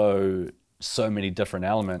so many different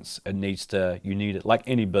elements. You need it like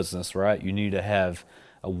any business, right? You need to have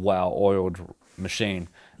a well-oiled machine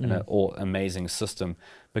and an amazing system.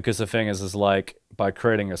 Because the thing is like by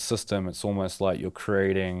creating a system, it's almost like you're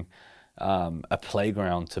creating a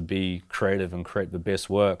playground to be creative and create the best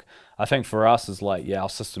work. I think for us is like, our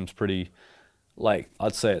system's pretty, like,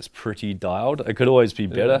 I'd say it's pretty dialed. It could always be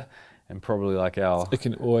better, and probably like it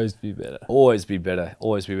can always be better. Always be better.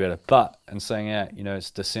 But in saying that, it's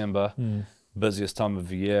December, busiest time of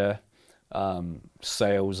the year.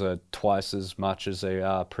 Sales are twice as much as they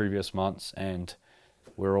are previous months, and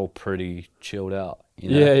we're all pretty chilled out.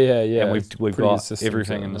 Yeah. And we've got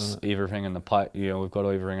everything in the pipe. We've got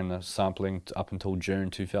everything in the sampling up until June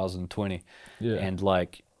 2020. Yeah. And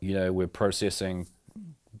like, we're processing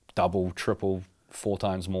double, triple, 4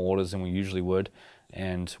 times more orders than we usually would,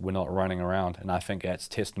 and we're not running around. And I think that's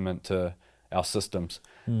testament to our systems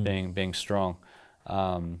being strong.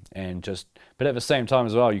 But at the same time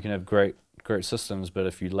as well, you can have great systems, but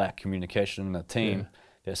if you lack communication in the team,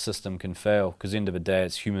 that system can fail, because at the end of the day,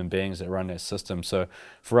 it's human beings that run that system. So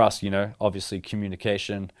for us, obviously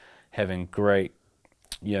communication, having great,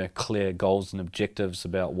 clear goals and objectives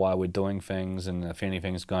about why we're doing things, and if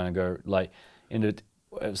anything's going to go like at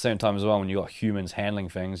the same time as well, when you got humans handling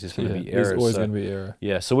things, there's going to be errors. There's always going to be error.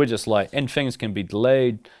 Yeah, so we're just like, and things can be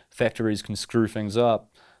delayed, factories can screw things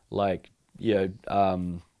up, like,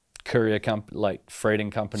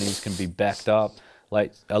 freighting companies can be backed up.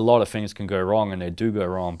 Like, a lot of things can go wrong, and they do go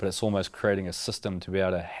wrong, but it's almost creating a system to be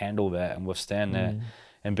able to handle that and withstand that,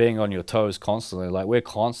 and being on your toes constantly. Like, we're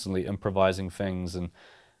constantly improvising things and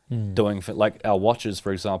doing like our watches,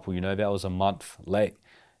 for example, that was a month late,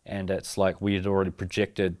 and it's like we had already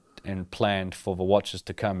projected and planned for the watches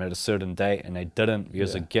to come at a certain date, and they didn't.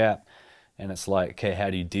 There's a gap, and it's like, okay, how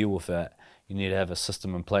do you deal with that? You need to have a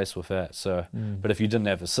system in place with that. So, but if you didn't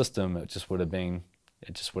have a system, it just would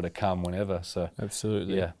have come whenever. So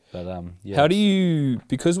absolutely, yeah. But how do you,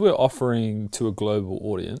 because we're offering to a global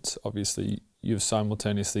audience, obviously you've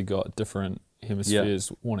simultaneously got different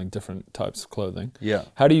hemispheres wanting different types of clothing. Yeah.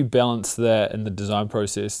 How do you balance that in the design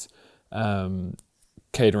process,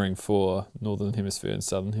 catering for Northern Hemisphere and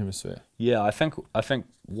Southern Hemisphere? Yeah, I think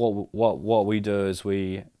what we do is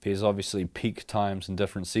there's obviously peak times in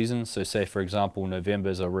different seasons. So say for example, November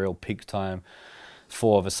is a real peak time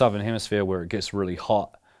for the Southern Hemisphere where it gets really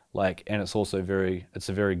hot. And it's also a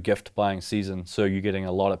very gift buying season. So you're getting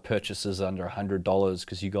a lot of purchases under $100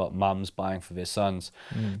 because you got mums buying for their sons.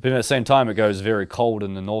 But at the same time, it goes very cold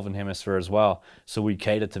in the Northern Hemisphere as well. So we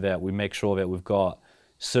cater to that. We make sure that we've got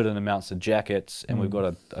certain amounts of jackets and we've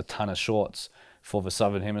got a ton of shorts for the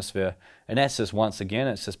Southern Hemisphere. And that's just, once again,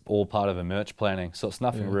 it's just all part of a merch planning. So it's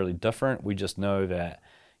nothing really different. We just know that,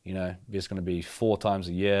 there's going to be 4 times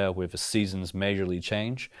a year where the seasons majorly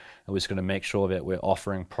change, and we're just going to make sure that we're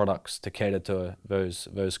offering products to cater to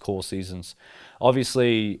those core seasons.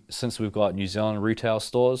 Obviously, since we've got New Zealand retail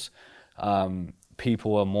stores,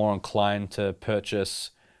 people are more inclined to purchase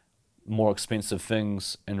more expensive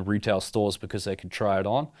things in retail stores because they can try it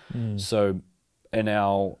on. So in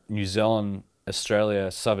our New Zealand, Australia,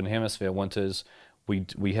 Southern Hemisphere winters,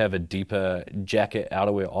 we have a deeper jacket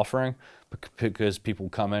outerwear offering because people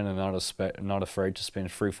come in and not afraid to spend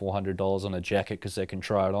 $300-400 on a jacket because they can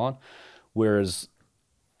try it on. Whereas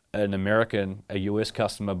a US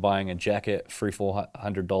customer buying a jacket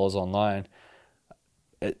 $300-400 online,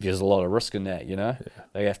 there's a lot of risk in that,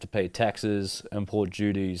 They have to pay taxes, import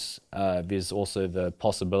duties. There's also the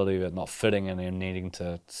possibility of it not fitting and then needing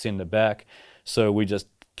to send it back. So we just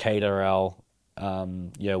cater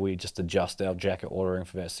we just adjust our jacket ordering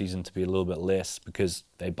for that season to be a little bit less because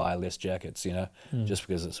they buy less jackets, just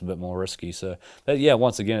because it's a bit more risky. So, but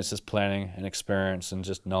once again, it's just planning and experience and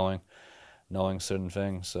just knowing certain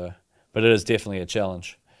things. So, but it is definitely a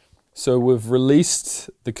challenge. So we've released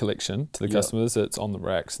the collection to the customers. It's on the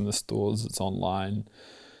racks in the stores. It's online,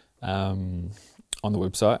 on the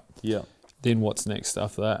website. Yeah. Then what's next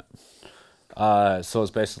after that? So it's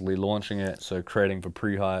basically launching it. So creating the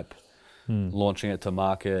pre-hype, launching it to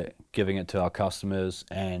market, giving it to our customers,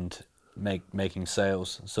 and making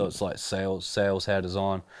sales. So it's like sales hat is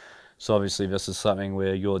on. So obviously this is something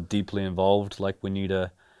where you're deeply involved. We need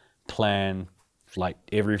to plan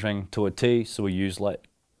everything to a T. So we use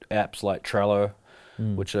apps like Trello,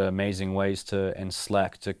 which are amazing ways and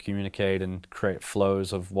Slack to communicate and create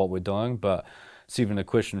flows of what we're doing. But it's even a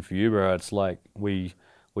question for you, bro. It's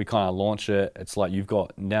we kind of launch it. It's like you've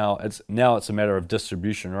got now it's a matter of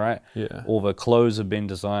distribution, right? Yeah. All the clothes have been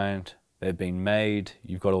designed, they've been made,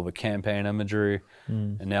 you've got all the campaign imagery,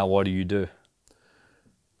 and now what do you do?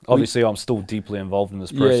 Obviously, I'm still deeply involved in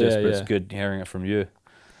this process, but it's good hearing it from you.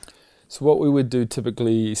 So what we would do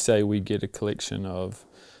typically, say we get a collection of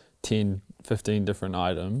 10, 15 different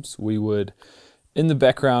items, we would, in the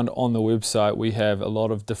background on the website, we have a lot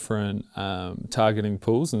of different targeting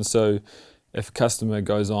pools. And so if a customer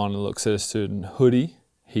goes on and looks at a certain hoodie,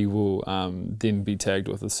 he will then be tagged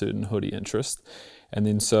with a certain hoodie interest. And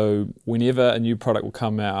then so whenever a new product will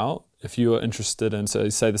come out, if you are interested in, so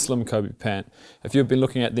say the Slim Kobe pant, if you've been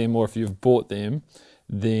looking at them or if you've bought them,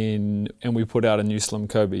 and we put out a new Slim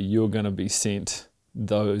Kobe, you're going to be sent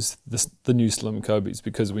the new Slim Kobe's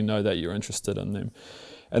because we know that you're interested in them.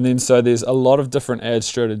 And then so there's a lot of different ad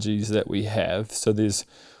strategies that we have. So there's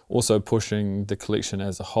also pushing the collection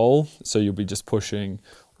as a whole. So you'll be just pushing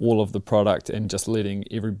all of the product and just letting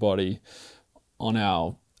everybody on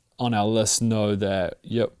our list know that,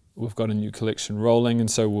 we've got a new collection rolling.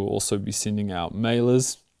 And so we'll also be sending out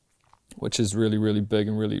mailers, which is really, really big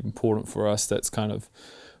and really important for us. That's kind of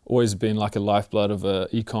always been like a lifeblood of a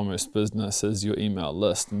e-commerce business, is your email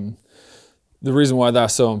list. And the reason why they're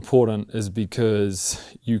so important is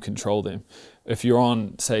because you control them. If you're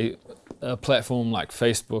on, say, a platform like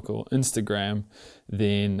Facebook or Instagram,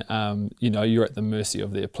 then you're at the mercy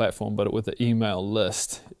of their platform. But with the email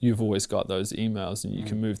list, you've always got those emails and you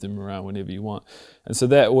can move them around whenever you want. And so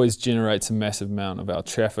that always generates a massive amount of our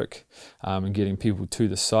traffic and getting people to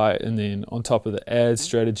the site. And then on top of the ad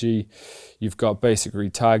strategy, you've got basic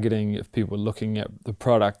retargeting. If people are looking at the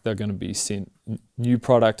product, they're going to be sent new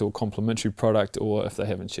product or complementary product, or if they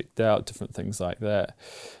haven't checked out, different things like that.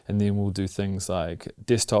 And then we'll do things like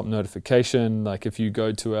desktop notification. Like if you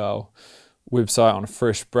go to our website on a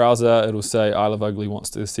fresh browser, it'll say I Love Ugly wants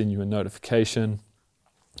to send you a notification.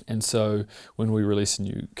 And so when we release a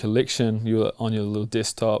new collection, you're on your little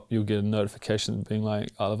desktop, you'll get a notification being like,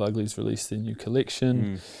 Isle of Ugly's released their new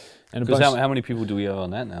collection. And Because how many people do we have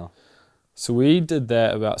on that now? So we did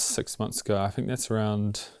that about 6 months ago. I think it's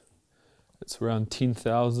around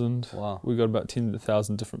 10,000. Wow. We got about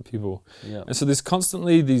 10,000 different people. Yeah. And so there's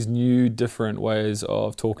constantly these new different ways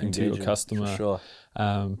of talking Engaging, to your customer. For sure.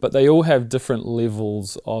 But they all have different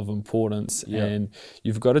levels of importance, Yeah. and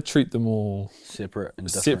you've got to treat them all Separate and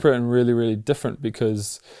different. separate and really, really different,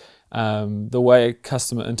 because the way a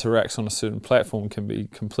customer interacts on a certain platform can be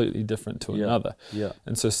completely different to another. Yeah.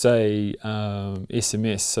 And so say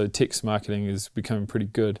SMS, so text marketing is becoming pretty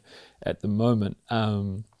good at the moment,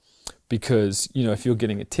 because, you know, if you're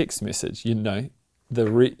getting a text message, you know, the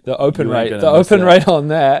open You ain't rate gonna miss rate on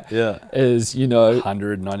that Yeah. is, you know,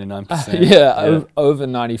 199%. over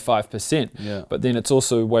 95%. Yeah. But then it's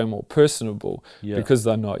also way more personable, Yeah. because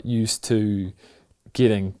they're not used to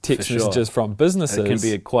getting text For sure. messages from businesses. It can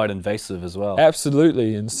be quite invasive as well.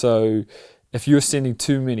 Absolutely. And so if you're sending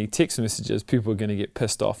too many text messages, people are going to get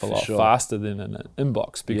pissed off a lot sure. faster than in an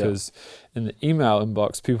inbox, because in the email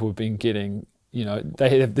inbox, people have been getting, you know,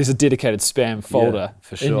 there's a dedicated spam folder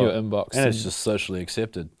for in sure. your inbox. And it's just socially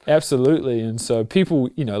accepted. Absolutely. And so people,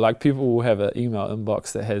 you know, like people will have an email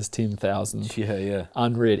inbox that has 10,000 Yeah.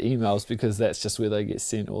 unread emails, because that's just where they get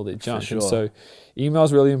sent all their junk. sure. And so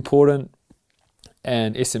email's really important,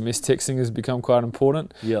 and SMS texting has become quite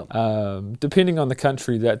important. Yeah. Depending on the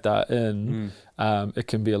country that they're in, it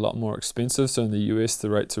can be a lot more expensive. So in the US, the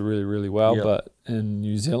rates are really, really well, Yeah. but in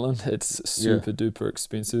New Zealand, it's super duper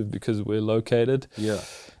expensive because we're located. Yeah.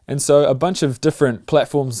 And so a bunch of different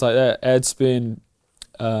platforms like that, ad spend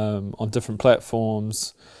on different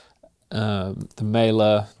platforms, the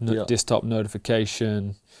mailer, desktop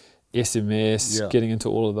notification, SMS, getting into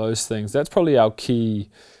all of those things. That's probably our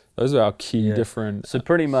key. Those are our key different. So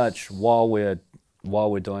pretty much while we're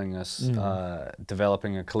doing this,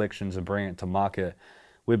 developing our collections and bringing it to market,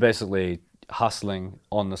 we're basically hustling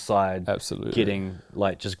on the side, Absolutely. getting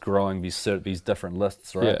just growing these different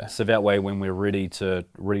lists, right? Yeah. So that way, when we're ready to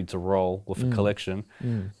roll with a collection,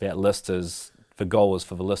 that list the goal is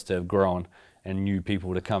for the list to have grown and new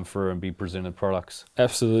people to come through and be presented products.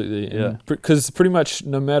 Absolutely. Yeah. Because pretty much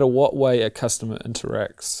no matter what way a customer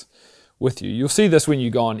interacts with you, you'll see this when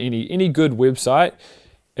you go on any good website.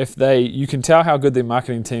 You can tell how good their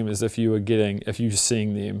marketing team is if you're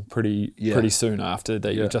seeing them pretty soon after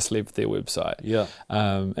that you just left their website. Yeah.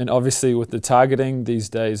 And obviously with the targeting these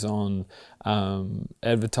days on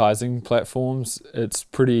advertising platforms, it's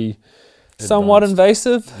pretty somewhat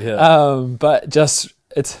invasive. Yeah. But just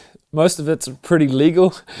most of it's pretty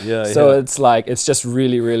legal. Yeah. So it's just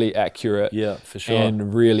really, really accurate. Yeah, for sure.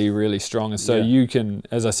 And really, really strong. And so you can,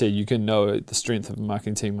 as I said, you can know the strength of a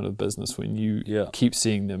marketing team in a business when you keep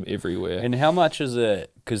seeing them everywhere. And how much is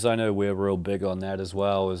it, because I know we're real big on that as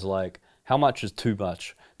well, is how much is too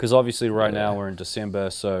much? Because obviously right now we're in December,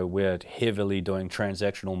 so we're heavily doing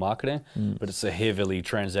transactional marketing, but it's a heavily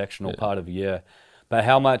transactional part of the year. But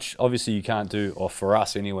how much, obviously you can't do, or for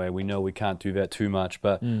us anyway, we know we can't do that too much,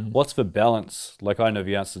 but what's the balance? I know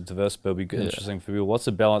the answer to this, but it'll be interesting for you. What's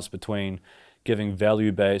the balance between giving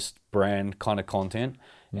value-based brand kind of content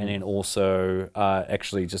and then also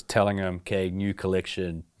actually just telling them, okay, new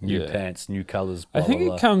collection, new pants, new colors, blah, I think blah,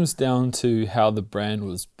 blah. it comes down to how the brand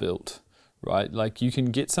was built, right? Like you can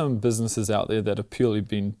get some businesses out there that have purely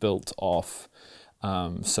been built off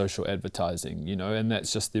social advertising, you know, and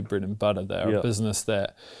that's just their bread and butter. They're a business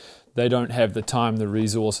that they don't have the time, the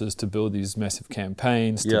resources to build these massive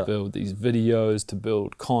campaigns, to build these videos, to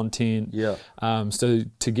build content. So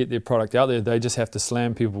to get their product out there, they just have to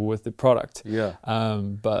slam people with the product.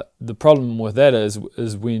 But the problem with that is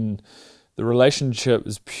when the relationship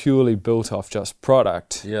is purely built off just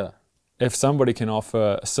product. If somebody can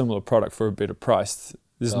offer a similar product for a better price,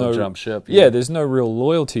 there's no jump ship. There's no real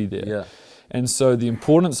loyalty there. Yeah. And so the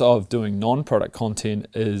importance of doing non-product content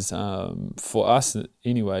is, for us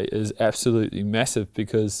anyway, is absolutely massive,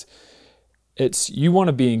 because you want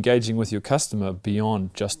to be engaging with your customer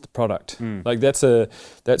beyond just the product. Like that's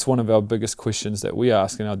one of our biggest questions that we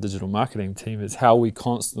ask in our digital marketing team, is how we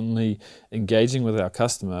constantly engaging with our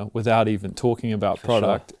customer without even talking about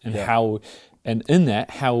product, and and in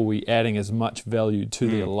that, how are we adding as much value to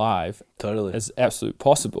their life as absolute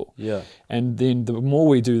possible? And then the more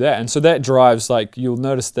we do that, and so that drives, you'll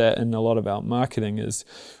notice that in a lot of our marketing is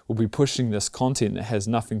we'll be pushing this content that has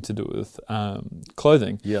nothing to do with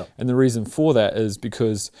clothing. And the reason for that is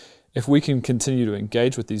because if we can continue to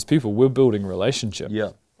engage with these people, we're building relationship.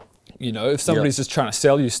 You know, if somebody's just trying to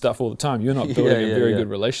sell you stuff all the time, you're not building a very good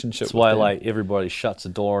relationship. That's why with them. like everybody shuts the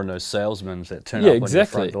door on those salesmen that turn up on your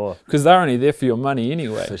front door. Because they're only there for your money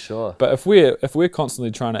anyway. For sure. But if we're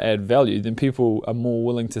constantly trying to add value, then people are more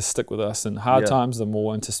willing to stick with us in hard times. They're more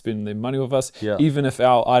willing to spend their money with us, even if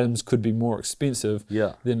our items could be more expensive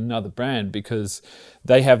than another brand, because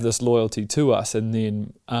they have this loyalty to us. And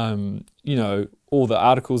then you know, all the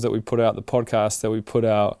articles that we put out, the podcasts that we put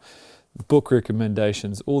out, book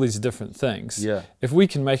recommendations, all these different things. If we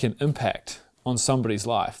can make an impact on somebody's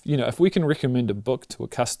life, you know, if we can recommend a book to a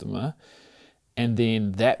customer and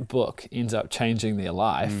then that book ends up changing their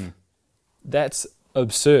life, that's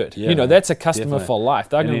absurd. You know, that's a customer for life.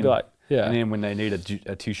 They're going to be like, and then when they need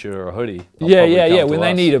a t-shirt or a hoodie, when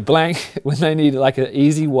they need a blank, when they need like an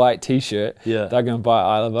easy white t-shirt, they're going to buy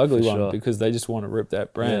I Love Ugly one because they just want to rip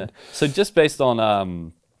that brand. So just based on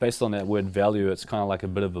that word value, it's kind of like a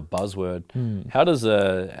bit of a buzzword. How does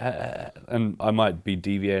and I might be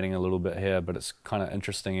deviating a little bit here, but it's kind of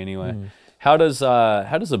interesting anyway. How does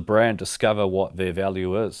a brand discover what their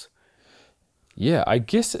value is? Yeah, I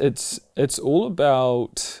guess it's all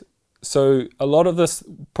about. So a lot of this,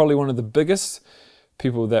 probably one of the biggest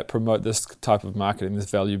people that promote this type of marketing, this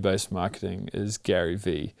value-based marketing, is Gary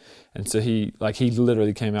Vee. And so he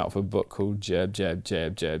literally came out with a book called Jab, Jab,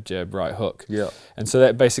 Jab, Jab, Jab, Right Hook. And so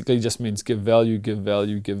that basically just means give value, give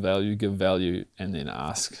value, give value, give value, and then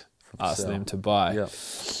ask them to buy.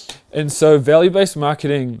 And so value-based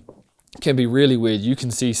marketing can be really weird. You can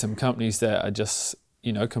see some companies that are just,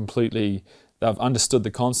 you know, completely, they've understood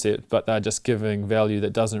the concept, but they're just giving value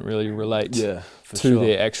that doesn't really relate to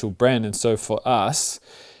their actual brand. And so for us,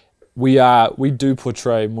 we do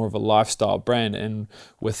portray more of a lifestyle brand, and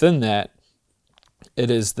within that,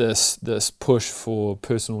 it is this push for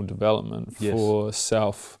personal development, for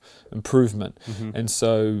self-improvement. And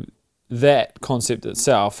so that concept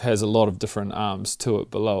itself has a lot of different arms to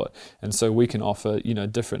it below it, and so we can offer, you know,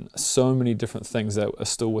 so many different things that are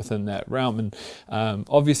still within that realm. And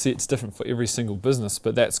obviously it's different for every single business,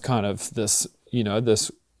 but that's kind of this, you know,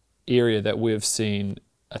 this area that we've seen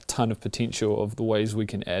a ton of potential of the ways we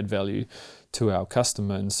can add value to our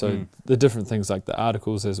customer. And so the different things like the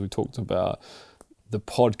articles, as we talked about, the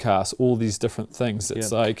podcast, all these different things,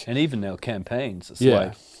 it's like, and even our campaigns, it's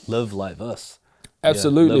like live like this.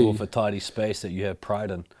 Absolutely. Live with a tidy space that you have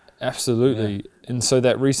pride in. Absolutely. And so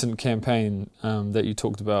that recent campaign that you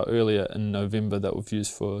talked about earlier in November that we've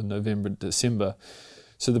used for November, December.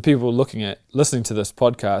 So the people listening to this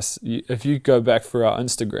podcast, if you go back through our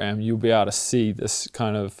Instagram, you'll be able to see this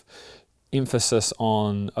kind of emphasis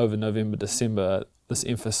on, over November, December, this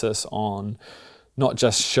emphasis on not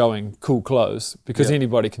just showing cool clothes, because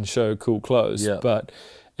anybody can show cool clothes, but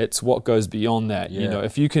it's what goes beyond that. You know,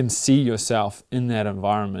 if you can see yourself in that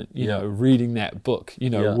environment, you know, reading that book,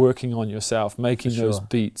 you know, working on yourself, making those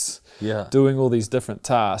beats, doing all these different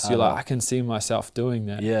tasks, you're like, I can see myself doing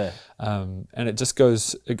that. And it just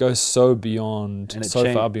goes so beyond,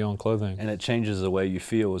 far beyond clothing. And it changes the way you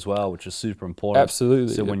feel as well, which is super important.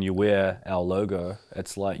 Absolutely. So when you wear our logo,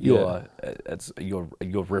 it's like you're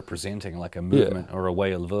representing like a movement or a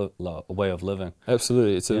way of living.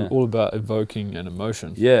 Absolutely. It's all about evoking an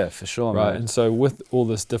emotion. Yeah, for sure. Right. Man. And so with all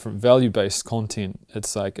this different value-based content,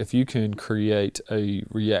 it's like if you can create a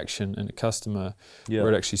reaction in a customer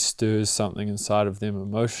where it actually stirs something inside of them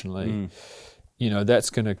emotionally, you know,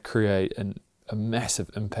 that's going to create a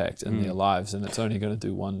massive impact in their lives, and it's only going to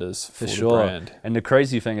do wonders for the brand. And the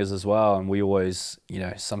crazy thing is as well, and we always, you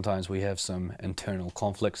know, sometimes we have some internal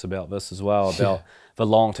conflicts about this as well, about the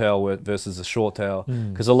long tail versus the short tail,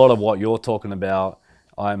 because a lot of what you're talking about,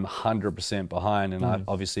 I'm 100% behind, and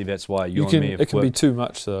obviously that's why and me have it can be too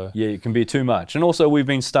much, though. Yeah, it can be too much, and also we've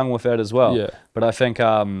been stung with that as well. Yeah. But I think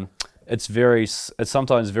it's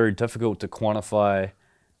sometimes very difficult to quantify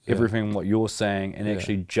everything what you're saying, and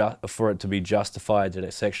actually for it to be justified that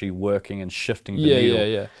it's actually working and shifting the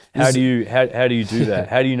needle. How do you do that?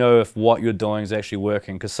 How do you know if what you're doing is actually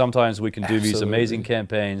working? Because sometimes we can do these amazing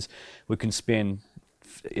campaigns, we can spend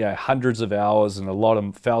hundreds of hours and a lot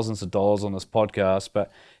of thousands of dollars on this podcast,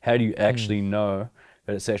 but how do you actually know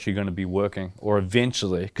that it's actually going to be working, or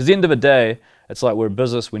eventually? Because at the end of the day, it's like we're a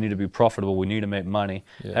business, we need to be profitable, we need to make money.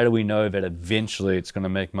 How do we know that eventually it's going to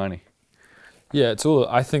make money? Yeah,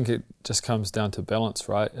 I think it just comes down to balance,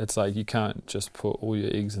 right? It's like you can't just put all your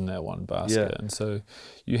eggs in that one basket. And so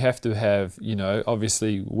you have to have,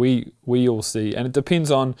 obviously we all see, and it depends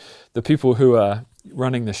on the people who are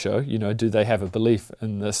running the show, do they have a belief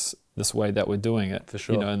in this way that we're doing it, for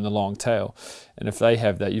sure, in the long tail. And if they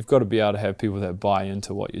have that, you've got to be able to have people that buy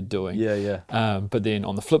into what you're doing. But then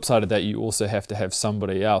on the flip side of that, you also have to have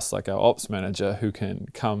somebody else like our ops manager who can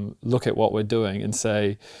come look at what we're doing and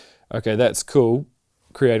say, okay, that's cool,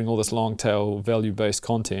 creating all this long tail value-based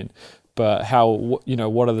content, but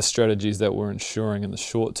what are the strategies that we're ensuring in the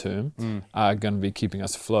short term are going to be keeping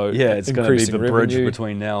us afloat? Yeah, it's going to be the bridge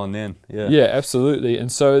between now and then. Yeah, absolutely.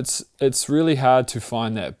 And so it's really hard to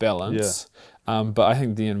find that balance. But I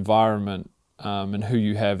think the environment and who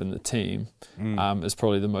you have in the team is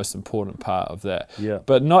probably the most important part of that.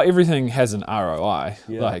 But not everything has an ROI.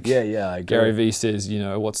 I agree. Gary Vee says,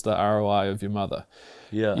 what's the ROI of your mother?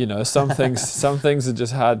 Some things are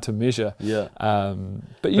just hard to measure.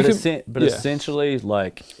 But essentially,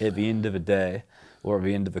 like at the end of a day, or at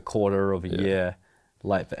the end of a quarter of a year,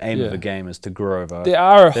 like the aim of the game is to grow. There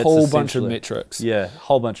are a whole bunch of metrics.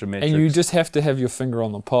 Whole bunch of metrics. And you just have to have your finger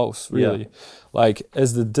on the pulse, really. Like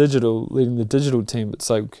as leading the digital team, it's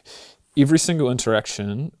like every single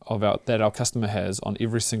interaction that our customer has on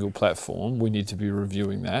every single platform, we need to be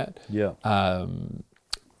reviewing that.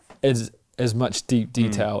 As much deep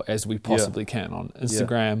detail as we possibly can on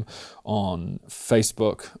Instagram, on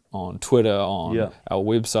Facebook, on Twitter, on our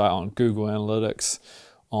website, on Google Analytics,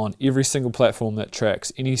 on every single platform that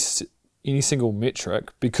tracks any single metric,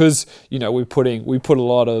 because we put a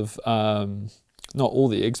lot of not all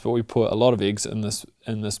the eggs, but we put a lot of eggs in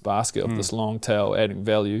this basket of this long tail adding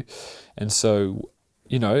value, and so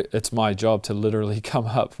it's my job to literally come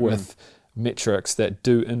up with metrics that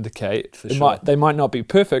do indicate they might not be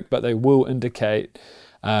perfect, but they will indicate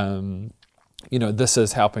this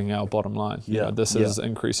is helping our bottom line. This is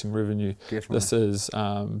increasing revenue. Definitely. This is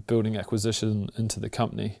building acquisition into the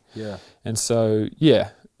company. And so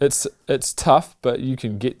it's tough, but you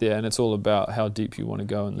can get there, and it's all about how deep you want to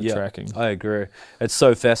go in the tracking. I agree. It's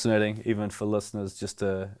so fascinating, even for listeners, just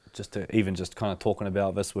to even just kind of talking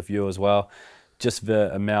about this with you as well. Just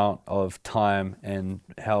the amount of time and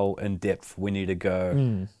how in depth we need to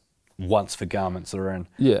go once the garments are in.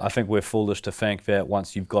 I think we're foolish to think that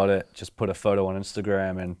once you've got it, just put a photo on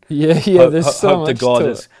Instagram and there's so much to God to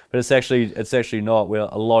it. But it's actually not.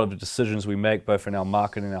 A lot of the decisions we make, both in our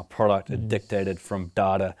marketing and our product, are dictated from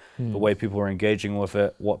data, the way people are engaging with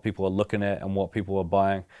it, what people are looking at, and what people are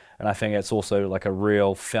buying. And I think it's also like a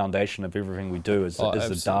real foundation of everything we do is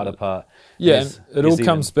the data part. And it all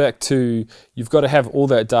comes back to, you've got to have all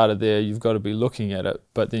that data there, you've got to be looking at it,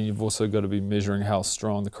 but then you've also got to be measuring how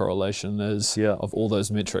strong the correlation is of all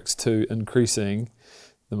those metrics to increasing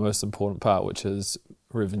the most important part, which is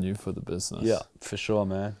revenue for the business. Yeah, for sure,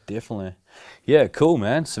 man. Definitely. Yeah, cool,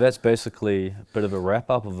 man. So that's basically a bit of a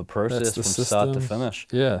wrap up of the process from start to finish.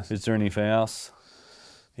 Is there anything else?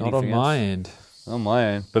 Not on my end. On my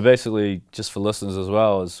end, but basically, just for listeners as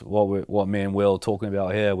well, is what me and Will are talking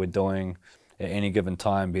about here. We're doing at any given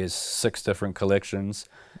time. There's 6 different collections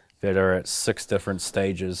that are at 6 different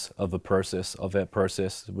stages of the process.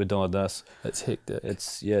 We're doing this. It's hectic.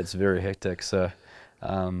 It's very hectic. So,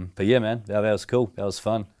 but yeah, man, that was cool. That was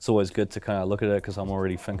fun. It's always good to kind of look at it because I'm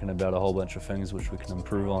already thinking about a whole bunch of things which we can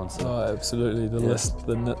improve on. So. Oh, absolutely. The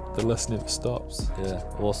list never stops. Yeah,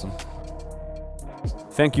 awesome.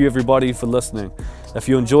 Thank you everybody for listening. If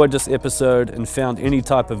you enjoyed this episode and found any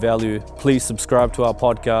type of value, please subscribe to our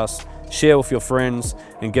podcast, share with your friends,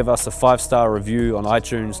 and give us a 5-star review on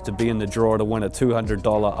iTunes to be in the draw to win a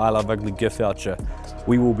 $200 I Love Ugly gift voucher.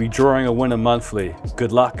 We will be drawing a winner monthly.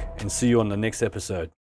 Good luck and see you on the next episode.